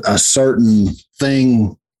done a certain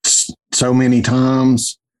thing so many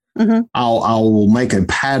times, I will make a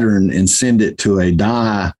pattern and send it to a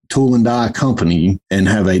tool and die company and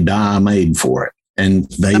have a die made for it. And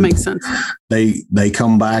that makes sense. They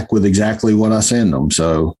come back with exactly what I send them.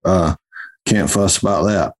 So, can't fuss about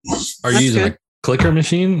that. Are you using a clicker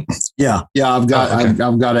machine? Yeah. I've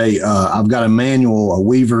got a manual, a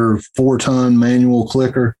Weaver 4-ton manual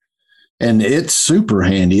clicker, and it's super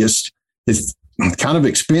handy. It's kind of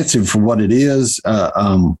expensive for what it is,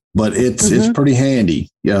 but it's pretty handy.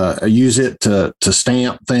 I use it to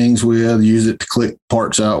stamp things with, use it to click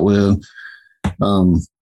parts out with.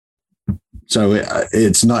 So it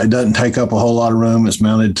doesn't take up a whole lot of room. It's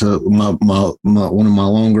mounted to my one of my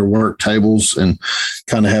longer work tables, and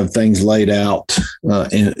kind of have things laid out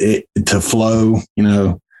to flow,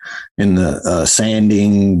 in the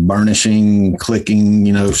sanding, burnishing,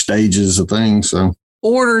 clicking, stages of things. So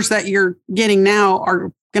orders that you're getting now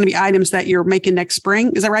are going to be items that you're making next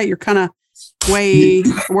spring. Is that right? You're kind of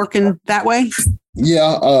working that way? Yeah.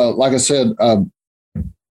 Like I said, I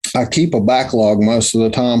keep a backlog most of the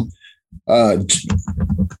time.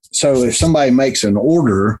 So if somebody makes an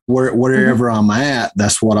order wherever I'm at,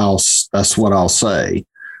 that's what I'll say.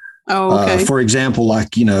 Oh, okay. For example, like,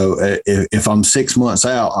 if I'm 6 months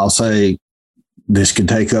out, I'll say this could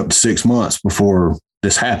take up to 6 months before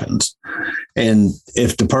this happens. And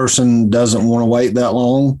if the person doesn't want to wait that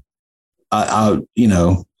long, I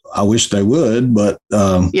wish they would, but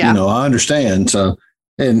I understand. So,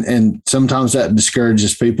 and sometimes that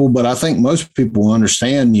discourages people, but I think most people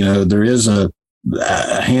understand, there is a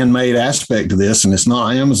handmade aspect to this, and it's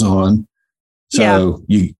not Amazon. So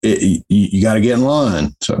you got to get in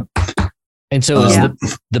line. So. And so is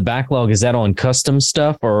the backlog, is that on custom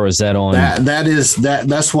stuff, or is that on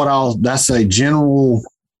that's a general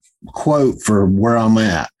quote for where I'm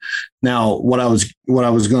at. Now, what I was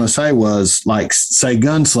going to say was, like, say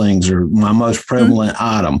gunslings are my most prevalent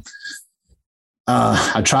item.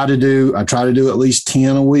 I try to do at least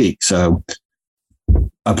 10 a week. So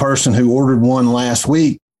a person who ordered one last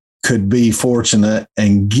week could be fortunate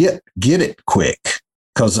and get it quick,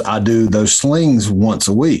 because I do those slings once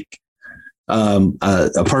a week.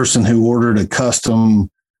 A person who ordered a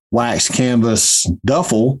custom wax canvas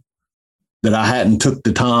duffel that I hadn't took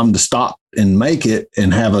the time to stop and make it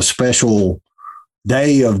and have a special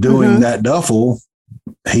day of doing that duffel,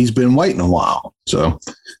 he's been waiting a while. So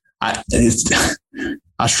I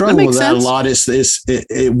struggle with that a lot.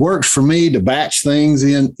 It works for me to batch things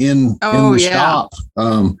in the shop.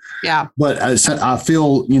 But I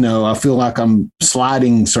feel like I'm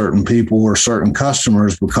sliding certain people or certain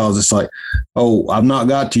customers because it's like, oh, I've not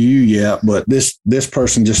got to you yet, but this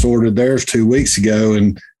person just ordered theirs 2 weeks ago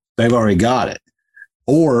and they've already got it.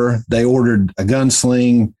 Or they ordered a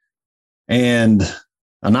gunsling and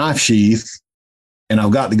a knife sheath, and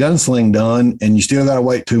I've got the gunsling done, and you still got to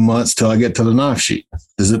wait 2 months till I get to the knife sheath.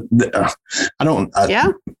 Does it?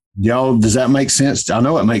 Y'all, does that make sense? I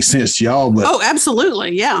know it makes sense to y'all, but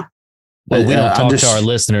absolutely, yeah. Well, we don't talk to our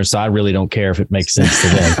listeners, so I really don't care if it makes sense to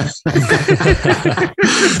them.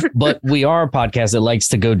 But we are a podcast that likes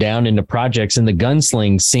to go down into projects, and the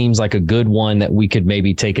gunsling seems like a good one that we could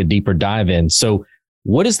maybe take a deeper dive in. So,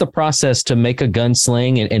 what is the process to make a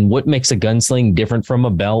gunsling, and what makes a gunsling different from a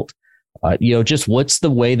belt? Just what's the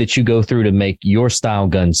way that you go through to make your style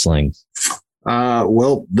gunsling?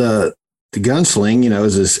 Well, the gunsling,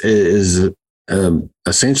 is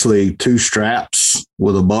essentially 2 straps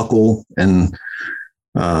with a buckle and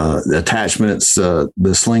the attachments,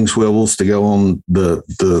 the sling swivels to go on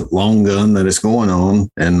the long gun that it's going on,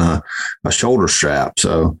 and a shoulder strap.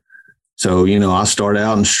 So I start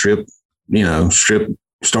out and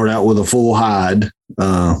start out with a full hide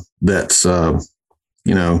that's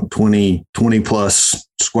 20 plus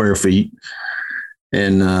square feet,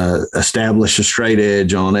 and establish a straight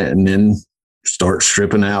edge on it, and then start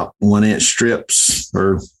stripping out 1-inch strips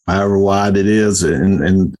or however wide it is.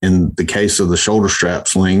 And in the case of the shoulder strap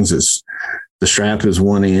slings, the strap is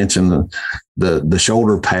 1 inch and the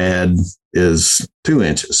shoulder pad is 2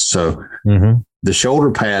 inches. So the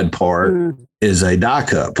shoulder pad part is a die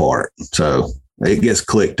cut part. So it gets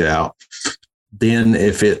clicked out. Then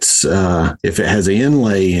if it has an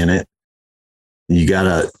inlay in it, you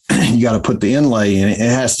gotta put the inlay in it.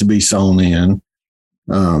 It has to be sewn in,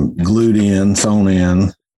 glued in, sewn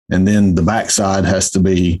in, and then the back side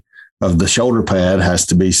of the shoulder pad has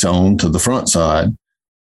to be sewn to the front side.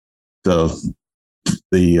 The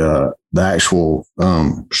actual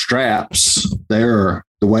straps there,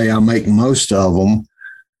 the way I make most of them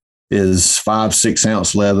is 5-6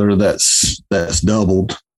 ounce leather that's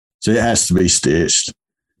doubled. So it has to be stitched.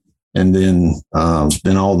 And then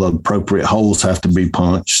all the appropriate holes have to be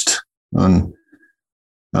punched. And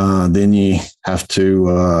then you have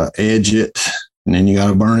to edge it, and then you got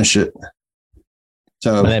to burnish it.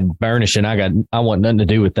 So that burnishing, I want nothing to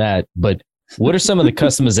do with that. But what are some of the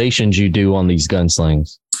customizations you do on these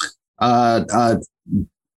gunslings?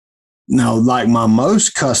 No, like my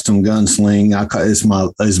most custom gunsling is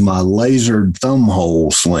my lasered thumb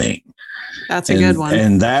hole sling. That's a good one.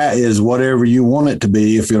 And that is whatever you want it to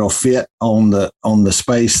be, if it'll fit on the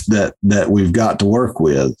space that we've got to work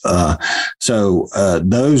with. So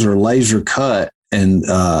those are laser cut and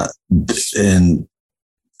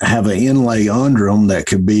have an inlay under them that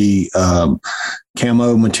could be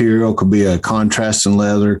camo material, could be a contrasting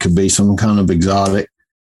leather, could be some kind of exotic.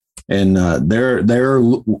 And they're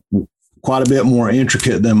quite a bit more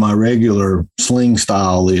intricate than my regular sling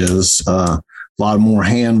style is. A lot more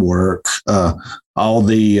handwork. All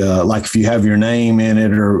the like if you have your name in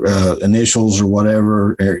it or initials or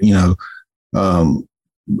whatever,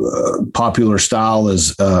 popular style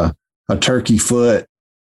is a turkey foot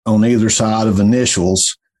on either side of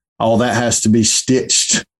initials. All that has to be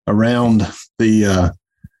stitched around the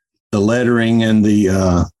lettering and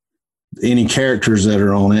the any characters that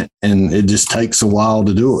are on it, and it just takes a while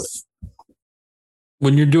to do it.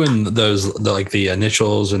 When you're doing those, the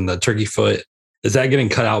initials and the turkey foot, is that getting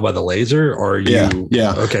cut out by the laser, or yeah.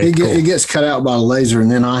 Okay, it gets cut out by the laser, and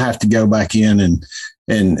then I have to go back in and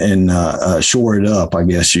shore it up, I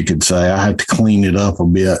guess you could say. I have to clean it up a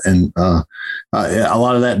bit, and a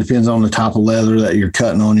lot of that depends on the type of leather that you're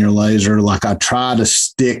cutting on your laser. Like I try to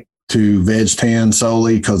stick to veg tan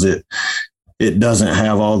solely because it doesn't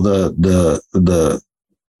have all the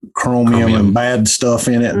chromium and bad stuff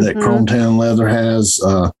in it that chrome tan leather has,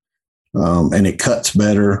 and it cuts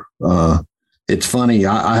better. It's funny.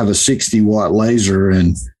 I have a 60 watt laser,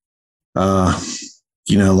 and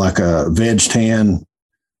like a veg tan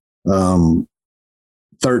 13,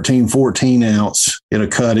 14 ounce, it'll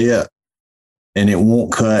cut it, and it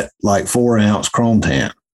won't cut like 4 ounce chrome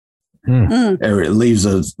tan. Or it leaves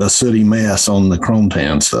a sooty mess on the chrome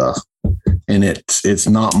tan stuff. And it's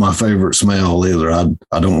not my favorite smell either.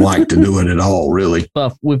 I don't like to do it at all, really.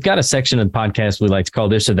 Well, we've got a section of the podcast we like to call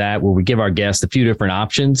This or That, where we give our guests a few different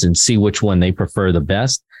options and see which one they prefer the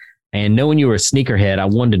best. And knowing you were a sneakerhead, I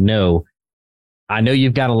wanted to know, I know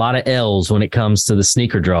you've got a lot of L's when it comes to the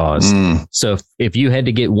sneaker draws. So if you had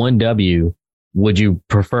to get one W, would you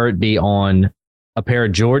prefer it be on a pair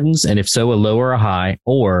of Jordans? And if so, a low or a high,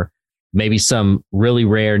 or maybe some really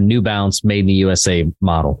rare New Balance made in the USA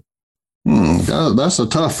model? That's a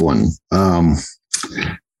tough one.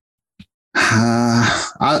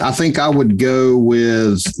 I think I would go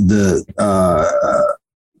with the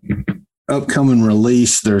upcoming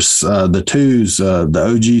release. There's the twos, the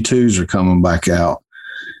OG twos are coming back out,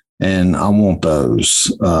 and I want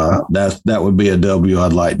those. That would be a W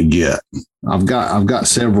I'd like to get. I've got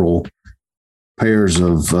several pairs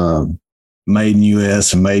of made in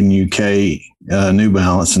US and made in UK New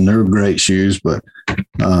Balance, and they're great shoes, but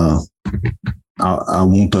I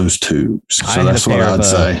want those too. So that's what I'd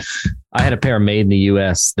say. I had a pair made in the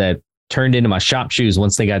US that turned into my shop shoes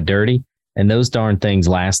once they got dirty, and those darn things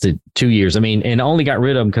lasted 2 years. I mean, and I only got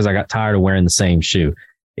rid of them because I got tired of wearing the same shoe.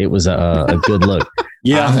 It was a good look.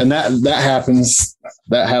 Yeah, and that happens.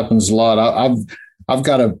 That happens a lot. I've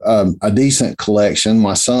got a decent collection.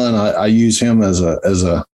 My son, I use him as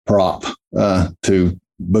a prop to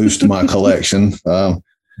boost my collection.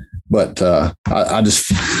 But I just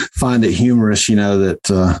find it humorous,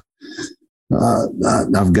 that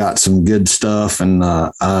I've got some good stuff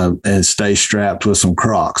and stay strapped with some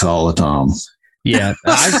Crocs all the time. Yeah,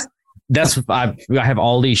 I have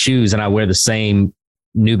all these shoes and I wear the same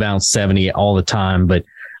New Balance 70 all the time, but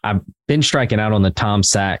I've been striking out on the Tom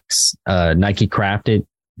Sachs Nike Crafted.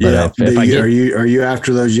 But yeah, are you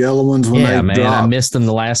after those yellow ones? When yeah, they man, drop? I missed them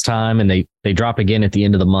the last time, and they drop again at the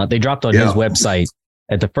end of the month. They dropped on his website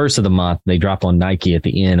at the first of the month. They drop on Nike at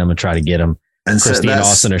the end. I'm gonna try to get them. And Christy and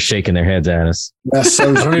Austin are shaking their heads at us. That's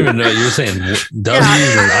so I don't even know. You're saying W's,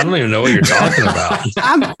 and I don't even know what you're talking about.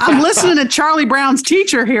 I'm listening to Charlie Brown's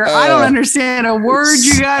teacher here. I don't understand a word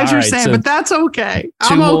you guys are saying, but that's okay.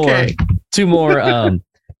 I'm okay. Two more.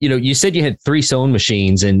 You said you had 3 sewing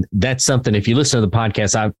machines, and that's something, if you listen to the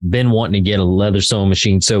podcast, I've been wanting to get a leather sewing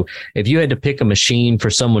machine. So if you had to pick a machine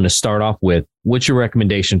for someone to start off with, what's your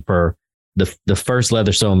recommendation for the first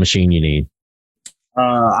leather sewing machine you need?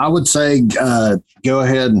 I would say go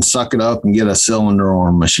ahead and suck it up and get a cylinder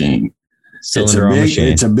arm machine.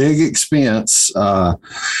 It's a big expense. The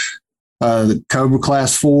Cobra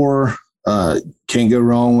Class 4, can't go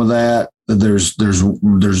wrong with that.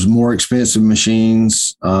 There's more expensive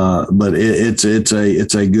machines, but it's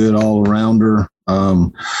a good all arounder.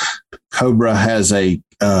 Cobra has a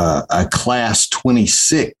Class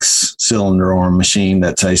 26 cylinder arm machine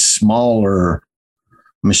that's a smaller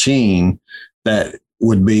machine that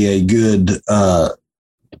would be a good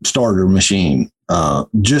starter machine,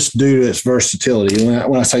 just due to its versatility.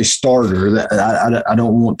 When I say starter, I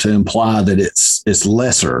don't want to imply that it's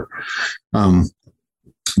lesser.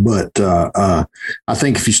 But I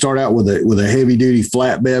think if you start out with a heavy duty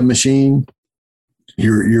flatbed machine,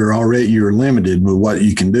 you're limited with what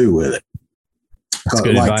you can do with it. That's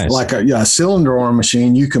good advice. Like a cylinder arm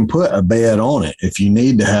machine, you can put a bed on it if you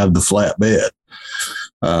need to have the flatbed.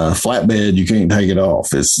 Flatbed, you can't take it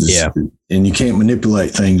off. And you can't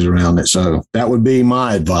manipulate things around it. So that would be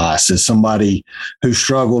my advice as somebody who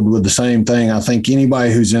struggled with the same thing. I think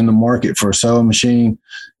anybody who's in the market for a sewing machine,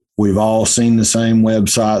 we've all seen the same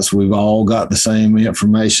websites. We've all got the same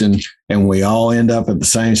information, and we all end up at the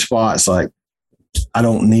same spots. Like, I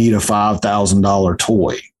don't need a $5,000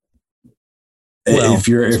 toy. Well, if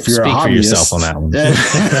you're speak a hobbyist, for yourself on that one.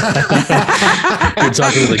 You're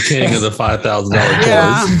talking to the king of the $5,000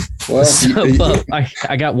 toys. Well,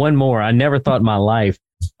 I got one more. I never thought in my life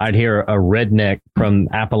I'd hear a redneck from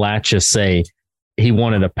Appalachia say he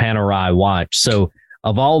wanted a Panerai watch. So,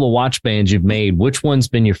 of all the watch bands you've made, which one's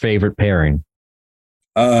been your favorite pairing?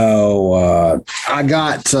 I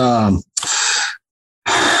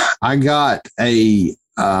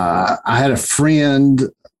had a friend,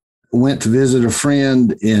 went to visit a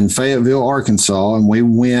friend in Fayetteville, Arkansas, and we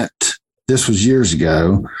went, this was years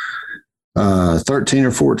ago, 13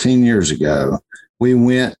 or 14 years ago. We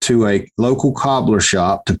went to a local cobbler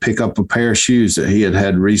shop to pick up a pair of shoes that he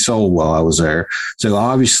had resold while I was there. So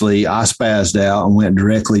obviously I spazzed out and went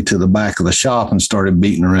directly to the back of the shop and started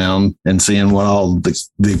beating around and seeing what all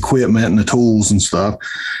the equipment and the tools and stuff.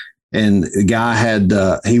 And the guy had,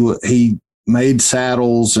 he made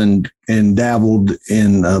saddles and dabbled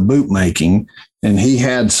in boot making, and he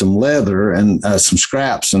had some leather and some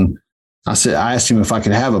scraps. And I asked him if I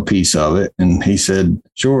could have a piece of it, and he said,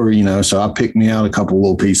 sure, so I picked me out a couple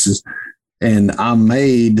little pieces, and I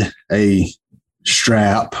made a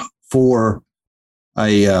strap for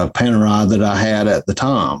a Panerai that I had at the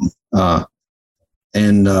time,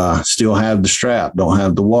 and still have the strap, don't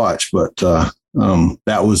have the watch, but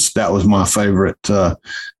That was my favorite.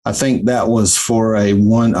 I think that was for a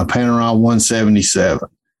Panerai 177,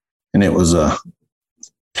 and it was a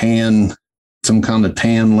some kind of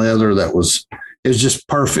tan leather it was just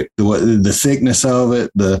perfect. The thickness of it,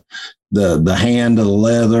 the hand of the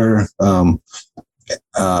leather. I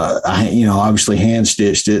obviously hand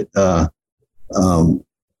stitched it. That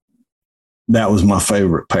was my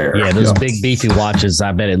favorite pair. Yeah, those big beefy watches.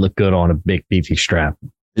 I bet it looked good on a big beefy strap.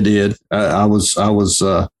 It did. I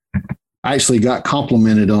actually got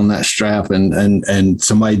complimented on that strap, and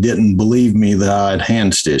somebody didn't believe me that I had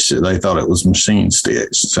hand stitched it. They thought it was machine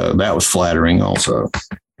stitched. So that was flattering also.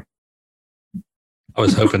 I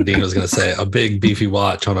was hoping Dean was going to say a big beefy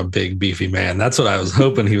watch on a big beefy man. That's what I was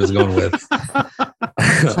hoping he was going with.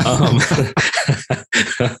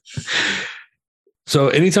 So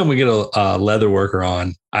anytime we get a leather worker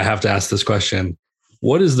on, I have to ask this question.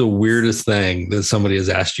 What is the weirdest thing that somebody has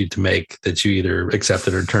asked you to make that you either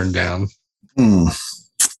accepted or turned down?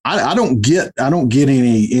 I don't get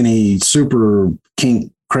any super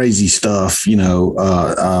kink crazy stuff.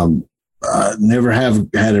 I never have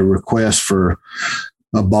had a request for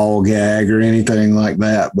a ball gag or anything like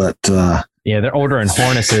that. But yeah, they're ordering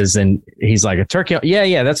harnesses, and he's like, a turkey.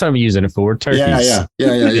 Yeah, that's what I'm using it for. Turkeys. Yeah.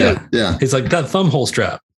 He's like, that thumb hole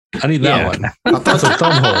strap. I need that one. I thought it's a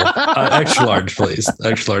thumb hole. Extra large, please.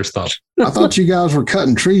 Extra large thumb. I thought you guys were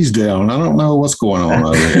cutting trees down. I don't know what's going on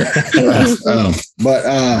over here. But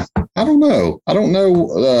I don't know. I don't know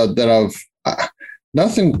that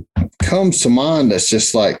nothing comes to mind that's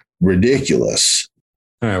just like ridiculous.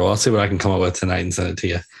 All right. Well, I'll see what I can come up with tonight and send it to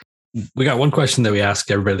you. We got one question that we ask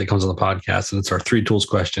everybody that comes on the podcast, and it's our 3 tools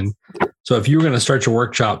question. So if you were going to start your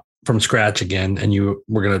workshop from scratch again, and you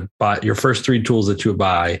were going to buy your first 3 tools that you would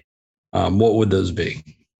buy, what would those be?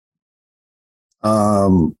 A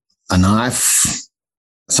knife,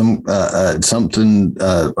 something,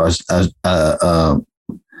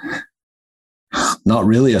 not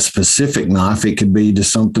really a specific knife. It could be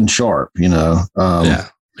just something sharp, Yeah.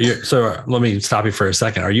 So let me stop you for a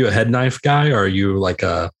second. Are you a head knife guy, or are you like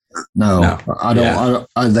a? No, I don't.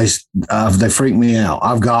 Yeah. They freak me out.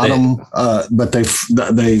 I've got them, but they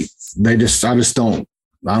just. I just don't.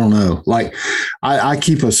 I don't know. Like I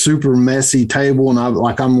keep a super messy table, and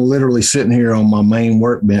I'm literally sitting here on my main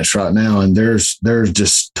workbench right now, and there's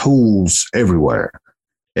just tools everywhere,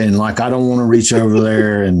 and like I don't want to reach over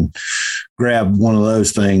there and grab one of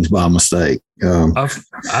those things by mistake.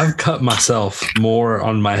 I've cut myself more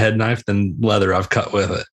on my head knife than leather I've cut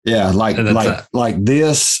with it. Yeah, like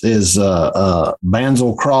this is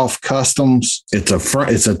Banzelcroft Customs.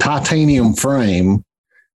 It's a titanium frame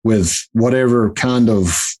with whatever kind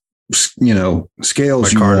of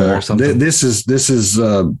scales you want. Or something. This is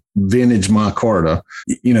vintage micarta.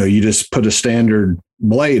 You just put a standard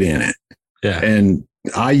blade in it. Yeah, and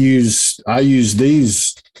I use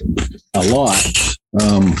these a lot.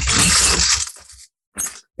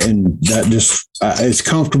 And that just, it's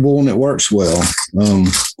comfortable and it works well.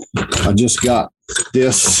 I just got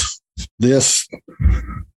this, what's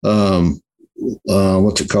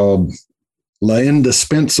it called? La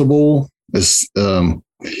Indispensable is, and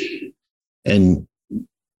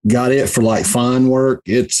got it for like fine work.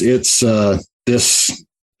 It's this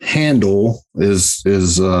handle is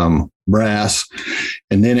brass,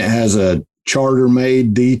 and then it has a charter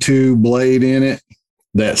made D2 blade in it.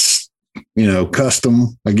 That's,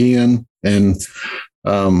 custom again. And,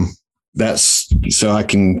 that's so I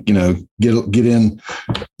can, get in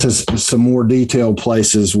to some more detailed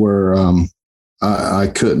places where, I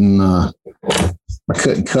couldn't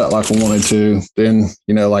cut like I wanted to. Then,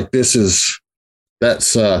 like that's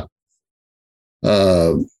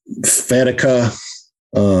Fedica,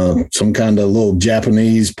 some kind of little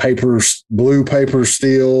Japanese blue paper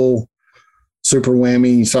steel, super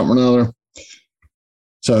whammy, something or another.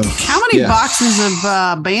 So how many boxes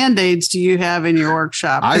of Band-Aids do you have in your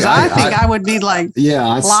workshop? Because I think I would need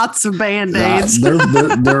lots of Band-Aids.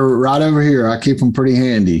 They're right over here. I keep them pretty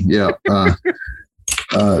handy. Yeah.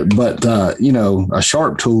 But a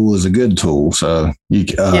sharp tool is a good tool. So you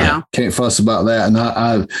can't fuss about that. And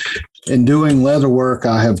I in doing leather work,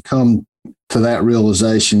 I have come to that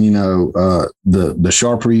realization, the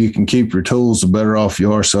sharper you can keep your tools, the better off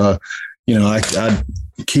you are. So, I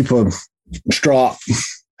keep a strop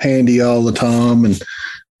handy all the time, and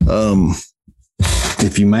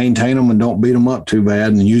if you maintain them and don't beat them up too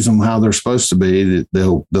bad and use them how they're supposed to be,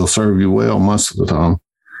 they'll serve you well most of the time.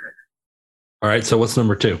 All right, so what's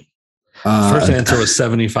number 2? First answer was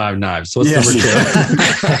 75 knives. So what's number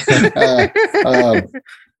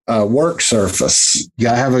 2? Work surface. You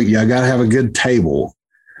gotta have a good table.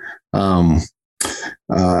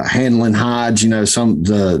 handling hides, some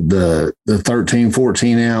the 13,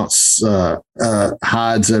 14 ounce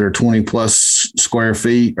hides that are 20 plus square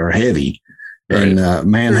feet are heavy. Right. And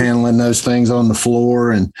manhandling those things on the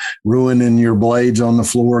floor and ruining your blades on the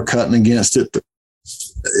floor, cutting against it.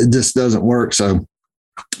 It just doesn't work. So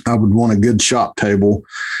I would want a good shop table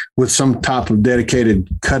with some type of dedicated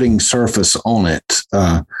cutting surface on it.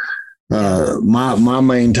 My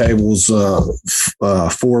main table's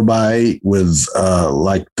 4x8 with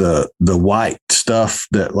like the white stuff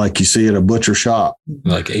that like you see at a butcher shop,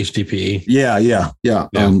 like HDPE. Yeah.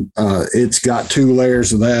 It's got 2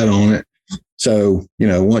 layers of that on it. So,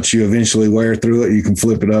 once you eventually wear through it, you can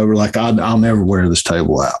flip it over. Like I'll never wear this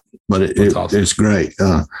table out, but awesome. It's great.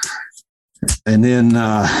 And then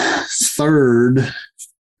third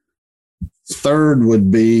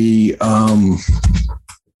would be, hold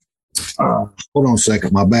on a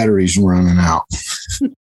second. My battery's running out.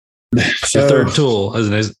 Your third tool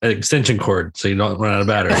is an extension cord, so you don't run out of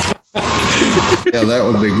battery. Yeah, that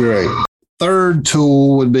would be great. Third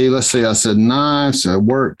tool would be, let's see, I said knives, a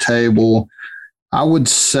work table. I would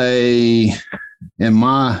say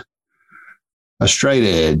a straight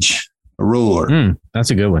edge, a ruler. That's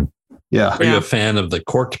a good one. Yeah. Are you a fan of the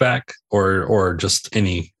corked back or just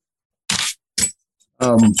any?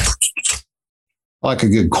 Like a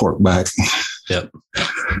good cork back. Yep.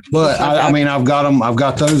 But I've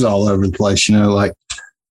got those all over the place, like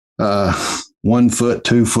 1 foot,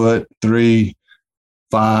 2 foot, 3,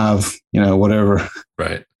 5, whatever.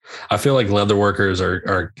 Right. I feel like leather workers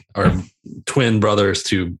are twin brothers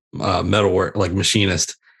to metalwork, like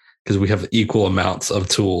machinist, because we have equal amounts of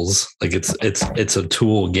tools. Like it's a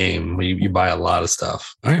tool game. You buy a lot of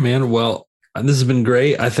stuff. All right, man. Well, this has been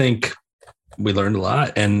great. I think we learned a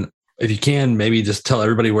lot. And if you can, maybe just tell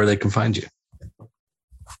everybody where they can find you.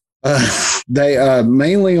 They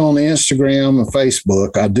mainly on Instagram and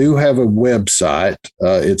Facebook. I do have a website.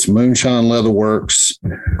 It's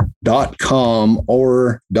moonshineleatherworks.com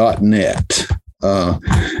or .net.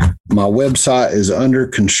 My website is under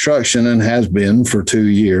construction and has been for 2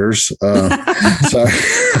 years. So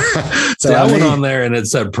I went on there and it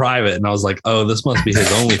said private, and I was like, "Oh, this must be his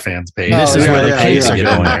OnlyFans page." This is where the kinks are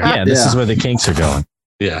going. Yeah, this is where the kinks are going.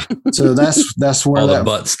 Yeah. So that's where all the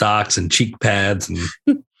butt stocks and cheek pads and.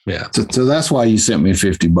 Yeah. So that's why you sent me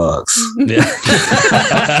 $50. Yeah.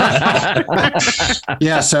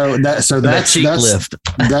 Yeah. So that's lift.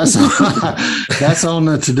 That's on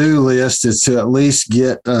the to-do list, is to at least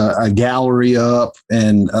get a gallery up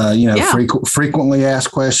and, frequently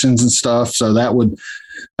asked questions and stuff. So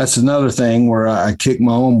that's another thing where I kick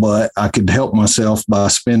my own butt. I could help myself by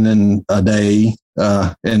spending a day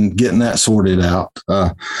and getting that sorted out.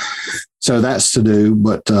 So that's to do,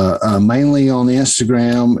 but mainly on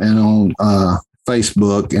Instagram and on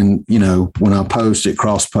Facebook. And, when I post, it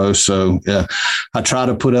cross posts. So I try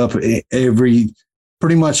to put up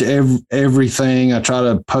pretty much everything. I try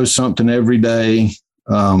to post something every day.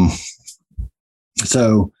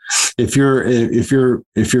 So if you're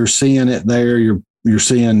seeing it there, you're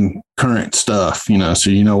seeing current stuff,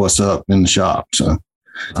 so what's up in the shop. So.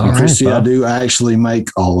 Christy, I do actually make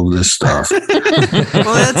all of this stuff.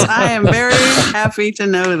 Well, I am very happy to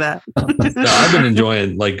know that. No, I've been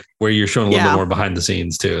enjoying where you're showing a little bit more behind the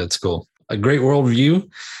scenes too. It's cool. A great worldview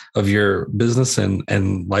of your business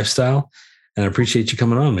and lifestyle. And I appreciate you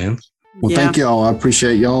coming on, man. Well, thank y'all. I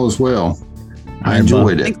appreciate y'all as well. I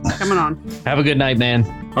enjoyed it. Thanks for coming on. Have a good night, man.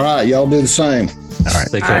 All right. Y'all do the same. All right.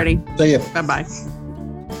 Take care. See ya. Bye-bye.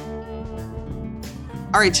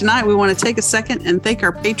 All right, tonight we want to take a second and thank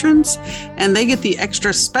our patrons, and they get the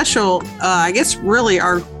extra special, I guess really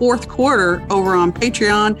our fourth quarter over on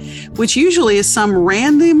Patreon, which usually is some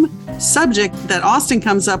random subject that Austin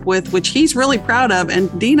comes up with, which he's really proud of.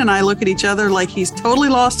 And Dean and I look at each other like he's totally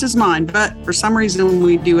lost his mind, but for some reason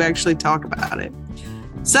we do actually talk about it.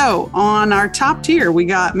 So on our top tier, we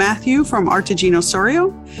got Matthew from Artigino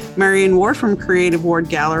Sorio, Marion Ward from Creative Ward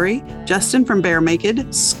Gallery, Justin from Bear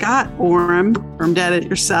Naked, Scott Oram from Dead It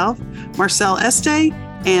Yourself, Marcel Este,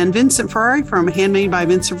 and Vincent Ferrari from Handmade by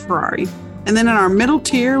Vincent Ferrari. And then in our middle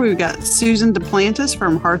tier, we've got Susan DePlantis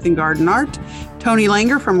from Hearth and Garden Art, Tony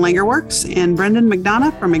Langer from Langer Works, and Brendan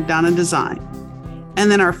McDonough from McDonough Design.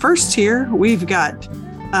 And then our first tier, we've got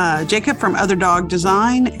Jacob from Other Dog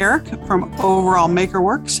Design, Eric from Overall Maker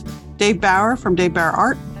Works, Dave Bauer from Dave Bauer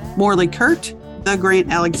Art, Morley Kurt, The Grant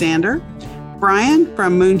Alexander, Brian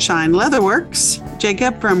from Moonshine Leatherworks,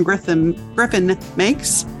 Jacob from Griffin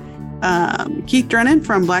Makes, Keith Drennan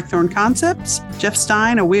from Blackthorn Concepts, Jeff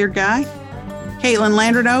Stein, a weird guy, Caitlin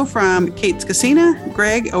Landreneau from Kate's Casina,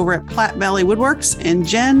 Greg over at Platte Valley Woodworks, and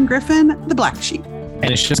Jen Griffin, the Black Sheep.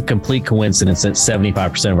 And it's just a complete coincidence that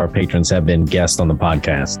 75% of our patrons have been guests on the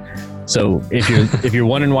podcast. So if you're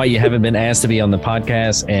wondering why you haven't been asked to be on the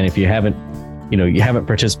podcast, and if you haven't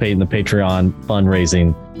participated in the Patreon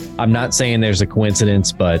fundraising, I'm not saying there's a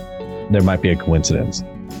coincidence, but there might be a coincidence.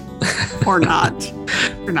 Or not.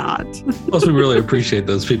 Or not. Plus, we really appreciate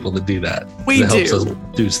those people that do that. We that do. Helps us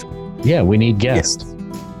do stuff. Yeah, we need guests. Yes.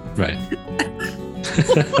 Right.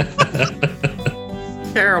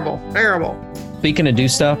 Terrible. Speaking of do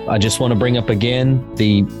stuff, I just want to bring up again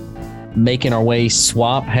the Making Our Way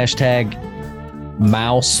swap, hashtag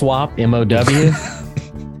Mow Swap, MOW.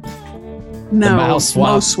 No, Mow Swap.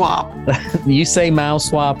 Mo Swap. You say Mow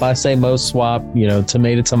Swap, I say Mo Swap,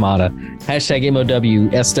 tomato. Hashtag MOW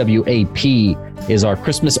SWAP is our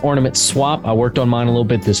Christmas ornament swap. I worked on mine a little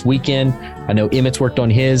bit this weekend. I know Emmett's worked on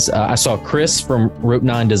his. I saw Chris from Route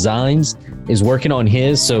 9 Designs is working on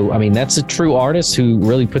his. So, I mean, that's a true artist who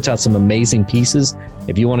really puts out some amazing pieces.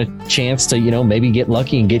 If you want a chance to, maybe get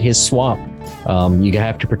lucky and get his swap, you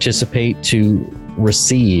have to participate to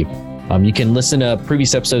receive. You can listen to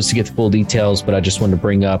previous episodes to get the full details, but I just wanted to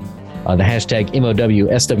bring up the hashtag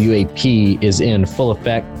MOW SWAP is in full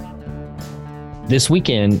effect. This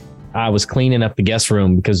weekend, I was cleaning up the guest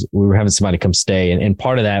room because we were having somebody come stay. And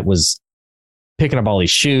part of that was picking up all these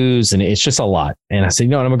shoes, and it's just a lot. And I said, I'm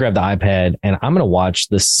going to grab the iPad and I'm going to watch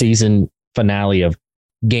the season finale of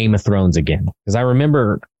Game of Thrones again. Because I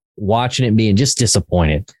remember watching it being just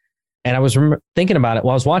disappointed. And I was thinking about it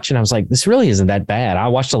while I was watching. I was like, this really isn't that bad. I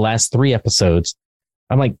watched the last 3 episodes.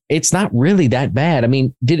 I'm like, it's not really that bad. I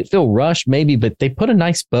mean, did it feel rushed? Maybe, but they put a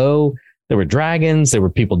nice bow. There were dragons. There were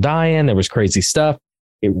people dying. There was crazy stuff.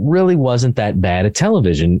 It really wasn't that bad at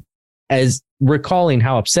television, as recalling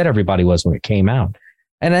how upset everybody was when it came out.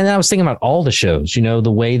 And then I was thinking about all the shows,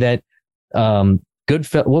 the way that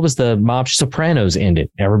what was the mob Sopranos ended?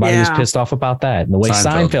 Everybody was pissed off about that. And the way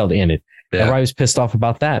Seinfeld ended. Yeah. Everybody was pissed off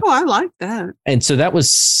about that. Oh, I like that. And so that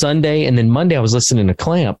was Sunday. And then Monday, I was listening to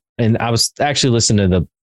Clamp. And I was actually listening to the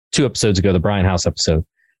 2 episodes ago, the Brian House episode.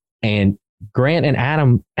 And Grant and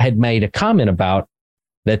Adam had made a comment about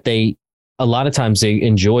that a lot of times they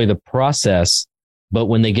enjoy the process, but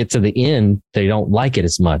when they get to the end, they don't like it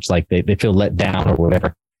as much. Like they feel let down or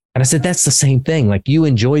whatever. And I said, that's the same thing. Like, you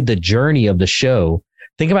enjoyed the journey of the show.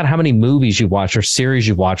 Think about how many movies you watch or series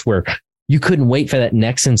you watch where you couldn't wait for that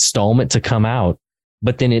next installment to come out,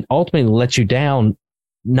 but then it ultimately let you down,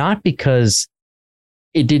 not because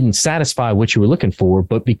it didn't satisfy what you were looking for,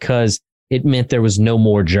 but because it meant there was no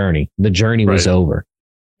more journey. The journey was over.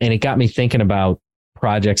 And it got me thinking about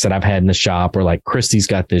projects that I've had in the shop, or like Christy's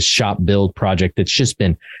got this shop build project that's just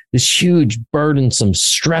been this huge, burdensome,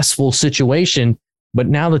 stressful situation. But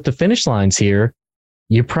now that the finish line's here,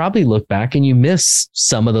 you probably look back and you miss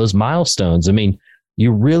some of those milestones. I mean,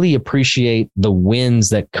 you really appreciate the wins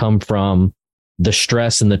that come from the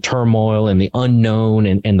stress and the turmoil and the unknown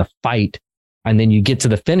and the fight. And then you get to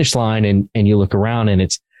the finish line and you look around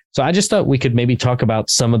and so I just thought we could maybe talk about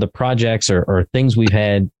some of the projects or things we've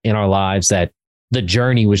had in our lives that the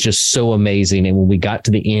journey was just so amazing. And when we got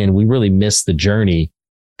to the end, we really missed the journey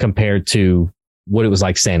compared to what it was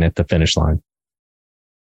like standing at the finish line.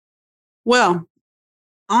 Well,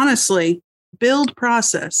 honestly, build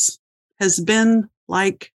process has been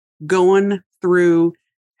like going through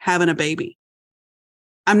having a baby.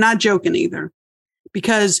 I'm not joking either,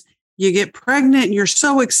 because you get pregnant and you're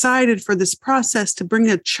so excited for this process to bring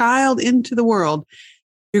a child into the world.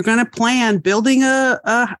 You're going to plan building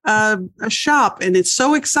a shop, and it's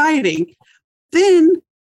so exciting. Then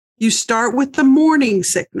you start with the morning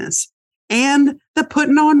sickness and the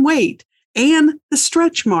putting on weight and the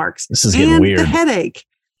stretch marks. This is getting weird. The headache.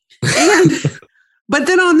 But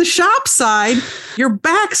then on the shop side, your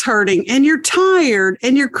back's hurting and you're tired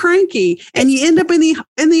and you're cranky and you end up in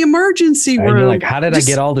the emergency room. And you're like, how did I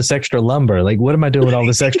get all this extra lumber? Like, what am I doing with all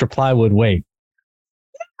this extra plywood weight?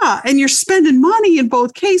 Yeah, and you're spending money in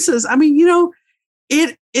both cases. I mean,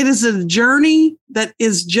 it is a journey that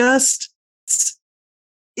is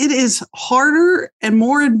it is harder and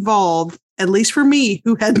more involved, at least for me,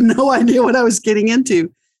 who had no idea what I was getting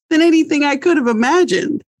into, than anything I could have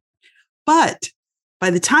imagined. But by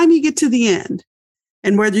the time you get to the end,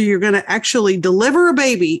 and whether you're going to actually deliver a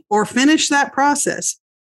baby or finish that process,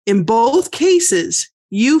 in both cases,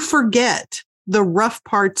 you forget the rough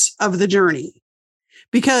parts of the journey.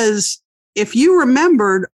 Because if you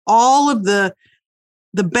remembered all of the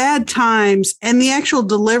bad times and the actual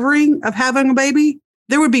delivering of having a baby,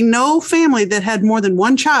 there would be no family that had more than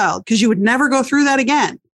one child, because you would never go through that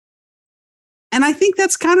again. And I think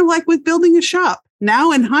that's kind of like with building a shop.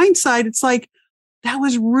 Now in hindsight, it's like, that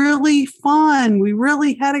was really fun. We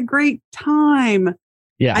really had a great time.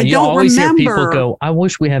 Yeah. I You don't always hear people remember. go, I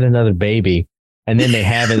wish we had another baby. And then they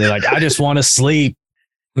have it. They're like, I just want to sleep.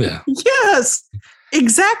 Yeah. Yes,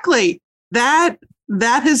 exactly. That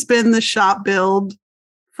has been the shop build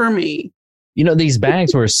for me. You know, these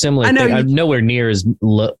bags were a similar I know thing. I'm nowhere near as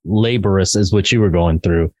laborious as what you were going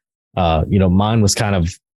through. You know, mine was kind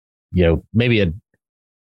of, you know, maybe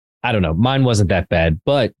I don't know. Mine wasn't that bad,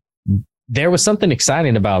 but there was something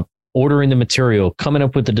exciting about ordering the material, coming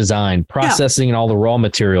up with the design, processing all the raw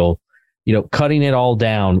material, you know, cutting it all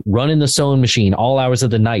down, running the sewing machine all hours of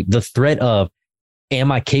the night. The threat of,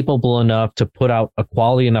 am I capable enough to put out a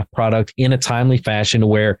quality enough product in a timely fashion to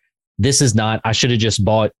where this is not, I should have just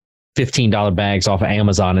bought $15 bags off of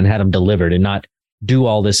Amazon and had them delivered and not do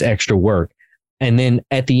all this extra work. And then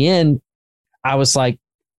at the end, I was like,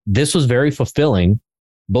 this was very fulfilling,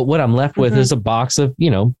 but what I'm left with is a box of, you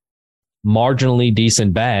know, marginally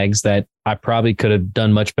decent bags that I probably could have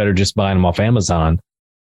done much better just buying them off Amazon.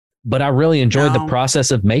 But I really enjoyed the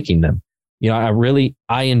process of making them. You know,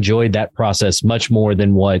 I enjoyed that process much more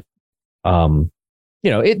than what, you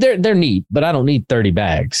know, they're neat, but I don't need 30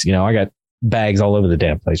 bags. You know, I got bags all over the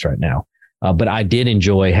damn place right now. But I did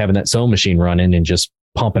enjoy having that sewing machine running and just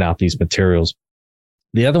pumping out these materials.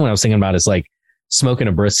 The other one I was thinking about is like smoking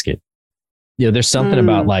a brisket. You know, there's something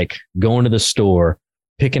about like going to the store,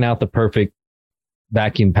 picking out the perfect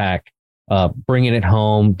vacuum pack, bringing it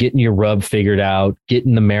home, getting your rub figured out,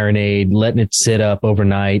 getting the marinade, letting it sit up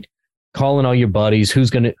overnight, calling all your buddies, who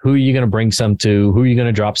are you going to bring some to, who are you going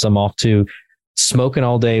to drop some off to, smoking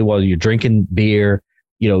all day while you're drinking beer,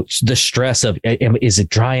 you know, the stress of, is it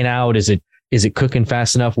drying out? Is it cooking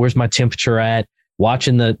fast enough? Where's my temperature at?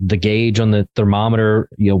 Watching the gauge on the thermometer,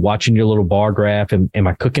 you know, watching your little bar graph. Am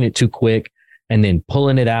I cooking it too quick? And then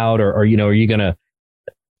pulling it out, or you know, are you going to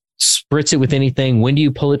spritz it with anything? When do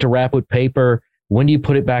you pull it to wrap with paper? When do you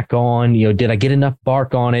put it back on? You know, did I get enough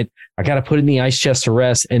bark on it? I got to put it in the ice chest to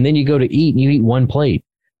rest. And then you go to eat and you eat one plate.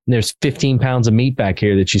 And there's 15 pounds of meat back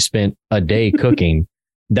here that you spent a day cooking.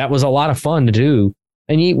 That was a lot of fun to do.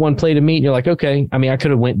 And you eat one plate of meat and you're like, okay, I mean, I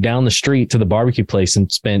could have went down the street to the barbecue place and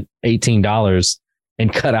spent $18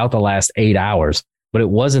 and cut out the last 8 hours. But it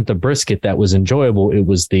wasn't the brisket that was enjoyable. It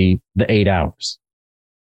was the 8 hours.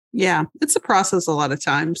 Yeah, it's a process a lot of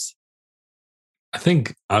times. I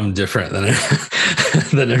think I'm different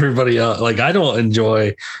than everybody else. Like, I don't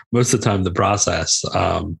enjoy most of the time the process.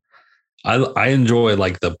 I enjoy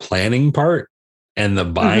like the planning part and the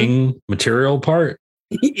buying material part.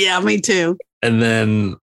 Yeah, me too. And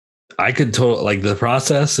then I could like the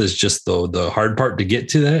process is just the hard part to get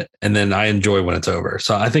to that. And then I enjoy when it's over.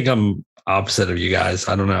 So I think I'm opposite of you guys.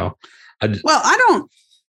 I don't know. I don't,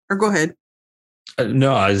 or go ahead.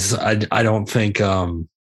 No, I don't think,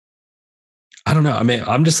 I don't know. I mean,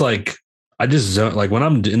 I'm just like, I just zone, like when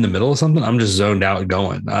I'm in the middle of something, I'm just zoned out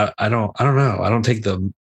going. I don't know. I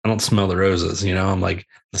don't smell the roses, you know. I'm like,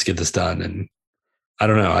 let's get this done. And I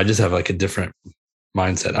don't know. I just have like a different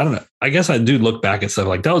mindset. I don't know. I guess I do look back at stuff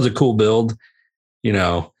like that was a cool build, you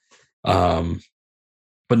know.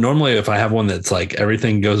 But normally if I have one that's like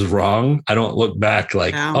everything goes wrong, I don't look back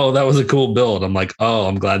like, oh, that was a cool build. I'm like, oh,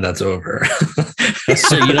 I'm glad that's over.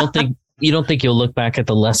 So you don't think you'll look back at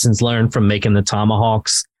the lessons learned from making the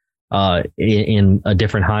tomahawks in a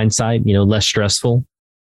different hindsight, you know, less stressful,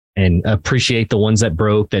 and appreciate the ones that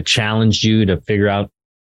broke, that challenged you to figure out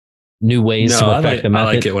new ways to affect the method?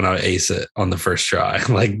 I like it when I ace it on the first try.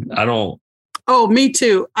 Like, I don't. Oh, me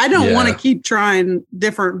too. I don't want to keep trying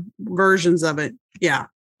different versions of it. Yeah,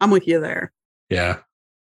 I'm with you there. Yeah.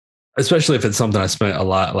 Especially if it's something I spent a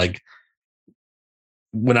lot, like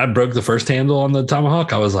when I broke the first handle on the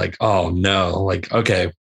tomahawk, I was like, oh no, like,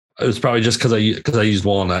 okay. It was probably just because I used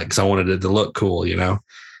walnut because I wanted it to look cool, you know?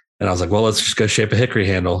 And I was like, well, let's just go shape a hickory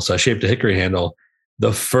handle. So I shaped a hickory handle.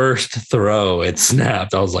 The first throw, it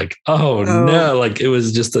snapped. I was like, oh no, like it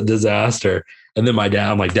was just a disaster. And then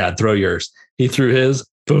I'm like, Dad, throw yours. He threw his,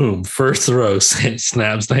 boom, first throw,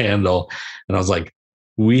 snaps the handle. And I was like,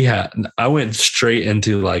 I went straight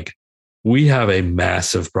into like, we have a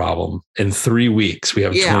massive problem. In 3 weeks, we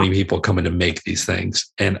have 20 people coming to make these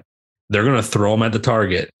things, and they're going to throw them at the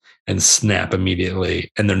target and snap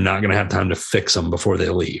immediately. And they're not going to have time to fix them before they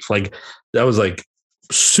leave. Like, that was like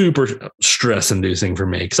super stress inducing for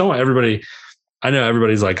me. Cause I know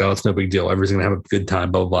everybody's like, oh, it's no big deal. Everybody's going to have a good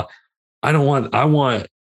time, blah, blah, blah. I don't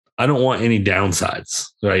want any downsides,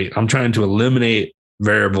 right? I'm trying to eliminate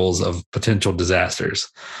variables of potential disasters.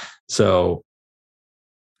 So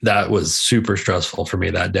that was super stressful for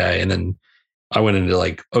me that day. And then I went into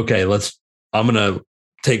like, okay, I'm going to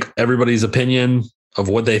take everybody's opinion of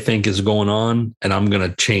what they think is going on, and I'm going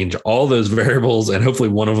to change all those variables, and hopefully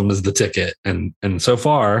one of them is the ticket. And so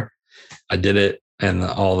far, I did it, and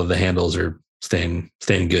all of the handles are staying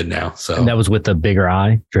good now. So and that was with the bigger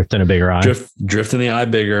eye, drifting a bigger eye, drifting the eye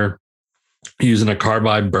bigger, using a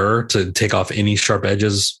carbide burr to take off any sharp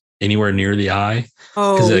edges anywhere near the eye,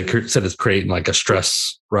 because it said it's creating like a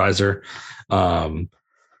stress riser, and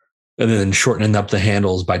then shortening up the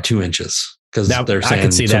handles by 2 inches, because they're saying I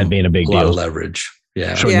can see that being a big deal. A lot of leverage.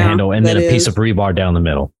 Yeah. Shorten the handle, and then a piece of rebar down the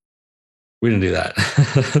middle. We didn't do that.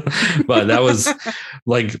 But that was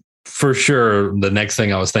like, for sure, the next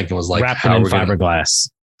thing I was thinking was like, wrapped in fiberglass.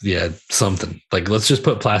 Yeah, something. Like, let's just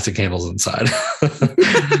put plastic handles inside.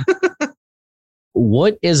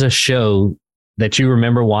 What is a show that you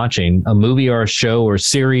remember watching, a movie or a show or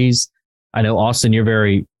series? I know, Austin, you're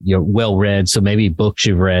very well read, so maybe books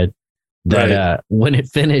you've read that right. When it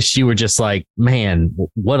finished, you were just like, man,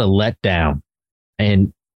 what a letdown.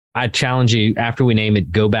 And I challenge you, after we name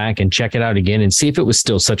it, go back and check it out again and see if it was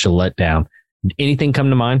still such a letdown. Anything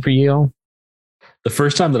come to mind for you? The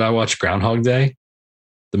first time that I watched Groundhog Day,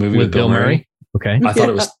 the movie with Bill Murray. Okay. I thought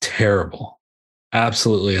it was terrible.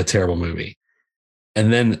 Absolutely a terrible movie.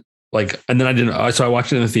 And then I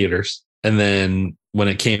watched it in the theaters. And then when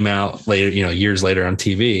it came out later, years later on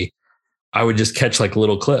TV, I would just catch like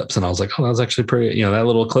little clips, and I was like, oh, that was actually pretty, that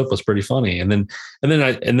little clip was pretty funny. And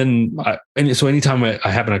so anytime I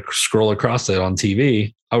happen to scroll across it on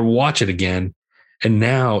TV, I would watch it again. And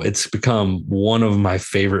now it's become one of my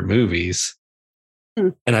favorite movies.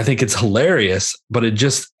 And I think it's hilarious, but it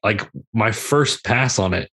just, like, my first pass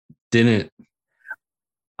on it didn't.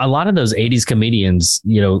 A lot of those 80s comedians,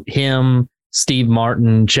 him, Steve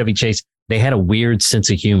Martin, Chevy Chase, they had a weird sense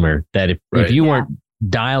of humor that if you weren't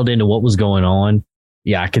dialed into what was going on,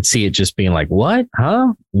 I could see it just being like, what?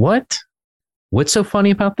 Huh? What? What's so funny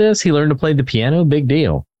about this? He learned to play the piano? Big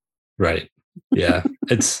deal. Right. Yeah.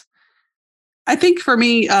 I think for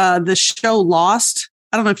me, the show Lost,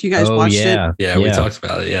 I don't know if you guys watched it. Yeah, we talked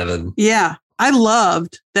about it. Yeah. I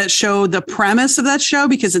loved that show, the premise of that show,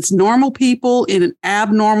 because it's normal people in an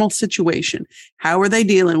abnormal situation. How are they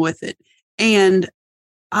dealing with it? And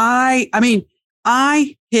I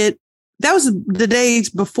hit, that was the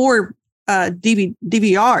days before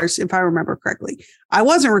DVRs, if I remember correctly. I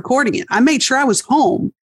wasn't recording it. I made sure I was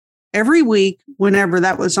home every week whenever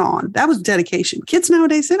that was on. That was dedication. Kids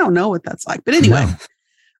nowadays, they don't know what that's like. But anyway,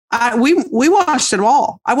 we watched it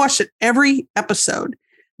all. I watched it every episode.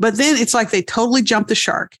 But then it's like they totally jumped the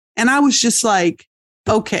shark. And I was just like,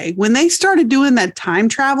 okay, when they started doing that time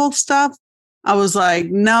travel stuff, I was like,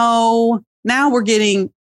 no, now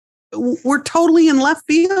we're totally in left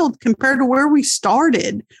field compared to where we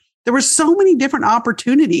started. There were so many different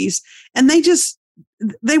opportunities, and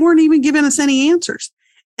they weren't even giving us any answers.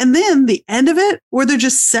 And then the end of it, where they're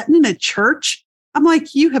just sitting in a church, I'm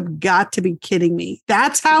like, you have got to be kidding me.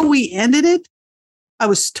 That's how we ended it. I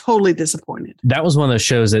was totally disappointed. That was one of those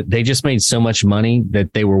shows that they just made so much money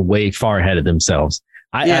that they were way far ahead of themselves.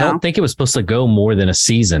 I don't think it was supposed to go more than a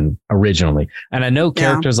season originally. And I know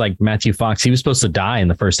characters like Matthew Fox, he was supposed to die in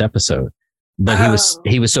the first episode, but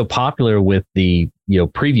he was so popular with the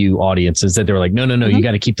preview audiences that they were like, no, you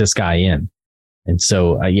got to keep this guy in. And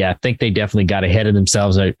so, I think they definitely got ahead of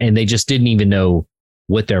themselves, and they just didn't even know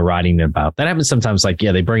what they're writing about. That happens sometimes. Like,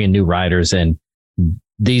 they bring in new writers, and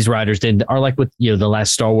these writers are like with, the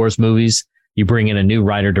last Star Wars movies. You bring in a new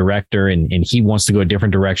writer director, and he wants to go a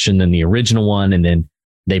different direction than the original one. And then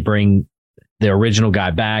they bring the original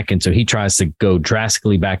guy back. And so he tries to go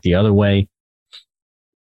drastically back the other way.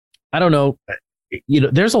 I don't know.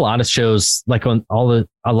 There's a lot of shows like on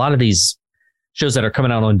a lot of these shows that are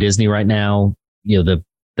coming out on Disney right now. The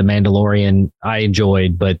Mandalorian I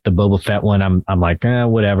enjoyed, but the Boba Fett one, I'm like,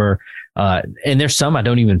 whatever. And there's some I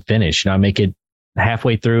don't even finish. I make it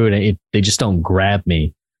halfway through and they just don't grab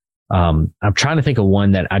me. I'm trying to think of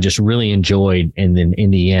one that I just really enjoyed. And then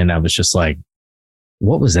in the end, I was just like,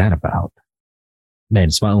 what was that about? Man,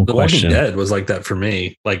 it's my own question. The Walking Dead was like that for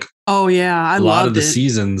me. Like, oh yeah, a lot of the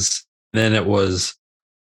seasons. Then it was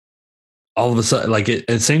all of a sudden, like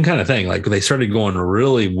it's same kind of thing. Like they started going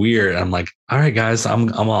really weird. I'm like, all right, guys, I'm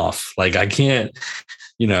off. Like I can't,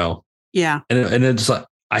 Yeah. And it's like,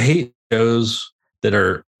 I hate shows that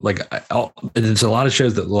are like, it's a lot of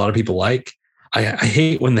shows that a lot of people like. I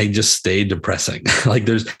hate when they just stay depressing. Like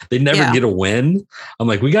they never get a win. I'm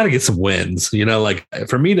like, we got to get some wins, like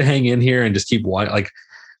for me to hang in here and just keep watching. Like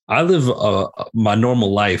I live my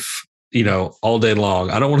normal life, all day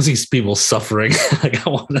long. I don't want to see people suffering. Like I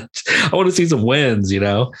want to see some wins,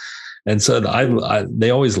 And so they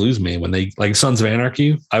always lose me when they like Sons of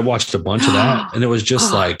Anarchy. I watched a bunch of that and it was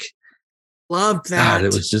just like Loved that. God,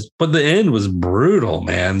 it was just, but the end was brutal,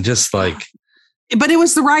 man. Just like, but it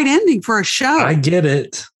was the right ending for a show. I get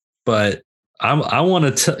it, but I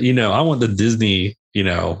want to, I want the Disney,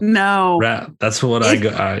 no, rap. That's what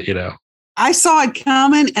I saw it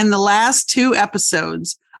coming, and the last 2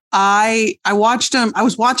 episodes, I watched them. I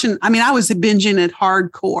was binging it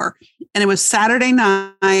hardcore, and it was Saturday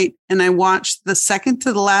night, and I watched the second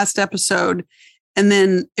to the last episode. And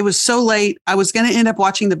then it was so late, I was going to end up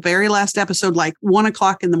watching the very last episode, like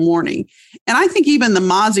 1:00 in the morning. And I think even the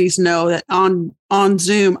Mozzies know that on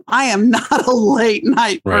Zoom, I am not a late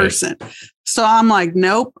night person. Right. So I'm like,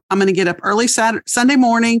 nope, I'm going to get up early Sunday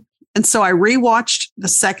morning. And so I rewatched the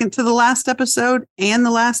second to the last episode and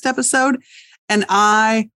the last episode. And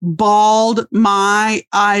I bawled my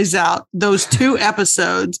eyes out those 2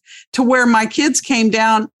 episodes, to where my kids came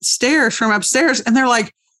downstairs from upstairs, and they're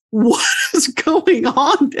like, what is going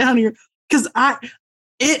on down here? Because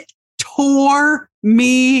it tore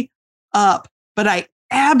me up, but I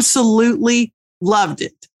absolutely loved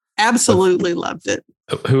it. Absolutely loved it.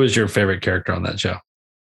 Who is your favorite character on that show?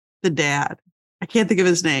 The dad. I can't think of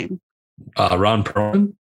his name. Ron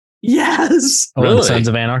Perlman? Yes. Oh, really? Sons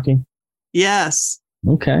of Anarchy? Yes.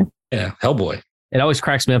 Okay. Yeah. Hellboy. It always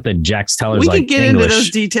cracks me up that Jax Teller's like, we could get English. into those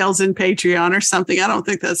details in Patreon or something. I don't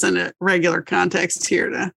think that's in a regular context here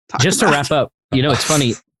to talk Just about. To wrap up, it's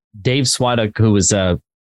funny. Dave Swaduk, who was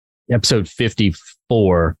episode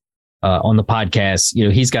 54 on the podcast,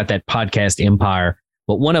 he's got that podcast empire,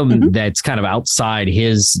 but one of them that's kind of outside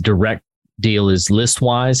his direct deal is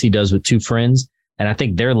Listwise. He does with 2 friends. And I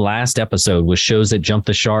think their last episode was Shows That Jump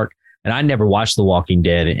the Shark. And I never watched The Walking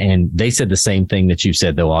Dead. And they said the same thing that you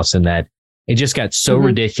said, though, Austin, that it just got so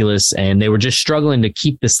ridiculous, and they were just struggling to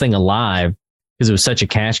keep this thing alive because it was such a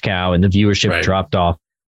cash cow and the viewership dropped off.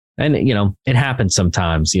 And, it happens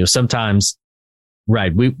sometimes, sometimes,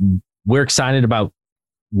 we're excited about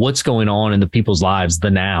what's going on in the people's lives, the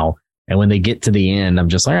now. And when they get to the end, I'm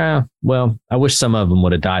just like, I wish some of them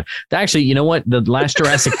would have died. Actually, you know what? The last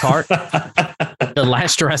Jurassic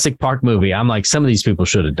Park movie, I'm like, some of these people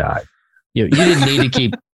should have died. You didn't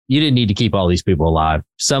need to keep all these people alive.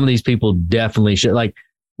 Some of these people definitely should. Like,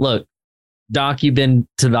 look, Doc, you've been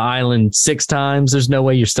to the island 6 times. There's no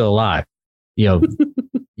way you're still alive.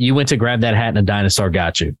 You went to grab that hat and a dinosaur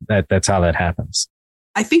got you. That's how that happens.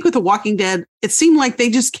 I think with The Walking Dead, it seemed like they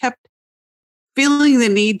just kept feeling the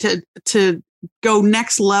need to go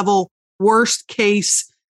next level, worst case,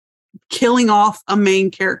 killing off a main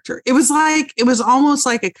character. It was almost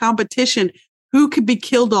like a competition. Who could be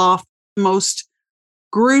killed off the most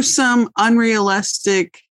gruesome,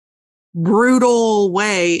 unrealistic, brutal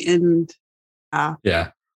way? And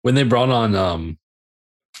when they brought on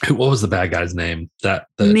what was the bad guy's name?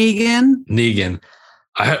 Negan.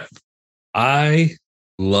 I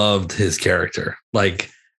loved his character. Like,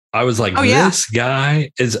 I was like, this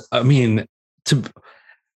guy is, I don't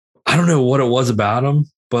know what it was about him,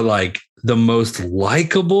 but like the most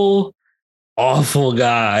likable, awful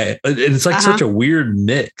guy. And it's like such a weird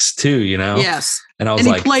mix too, Yes. And I was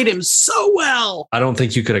like, he played him so well. I don't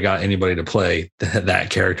think you could have got anybody to play that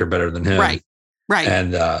character better than him. Right.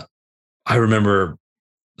 And I remember,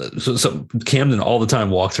 so Camden all the time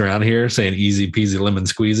walks around here saying easy peasy lemon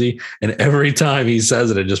squeezy. And every time he says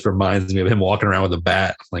it, it just reminds me of him walking around with a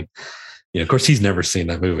bat. Like, of course he's never seen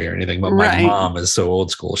that movie or anything, but my mom is so old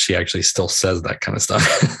school. She actually still says that kind of stuff.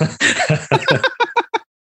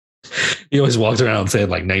 He always walks around saying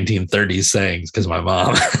like 1930s sayings because my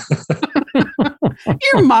mom.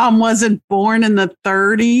 Your mom wasn't born in the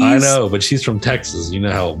 30s. I know, but she's from Texas.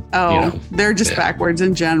 They're just backwards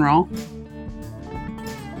in general.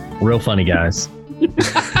 Real funny guys.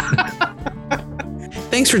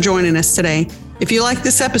 Thanks for joining us today. If you like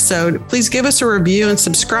this episode, please give us a review and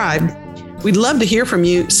subscribe. We'd love to hear from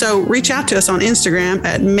you, so reach out to us on Instagram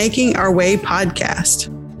at Making Our Way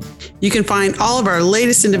Podcast. You can find all of our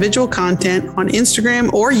latest individual content on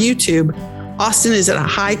Instagram or YouTube. Austin is at a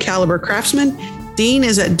High Caliber Craftsman, Dean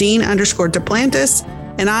is at Dean_Duplantis,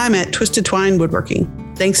 and I'm at Twisted Twine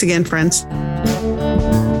Woodworking. Thanks again, friends.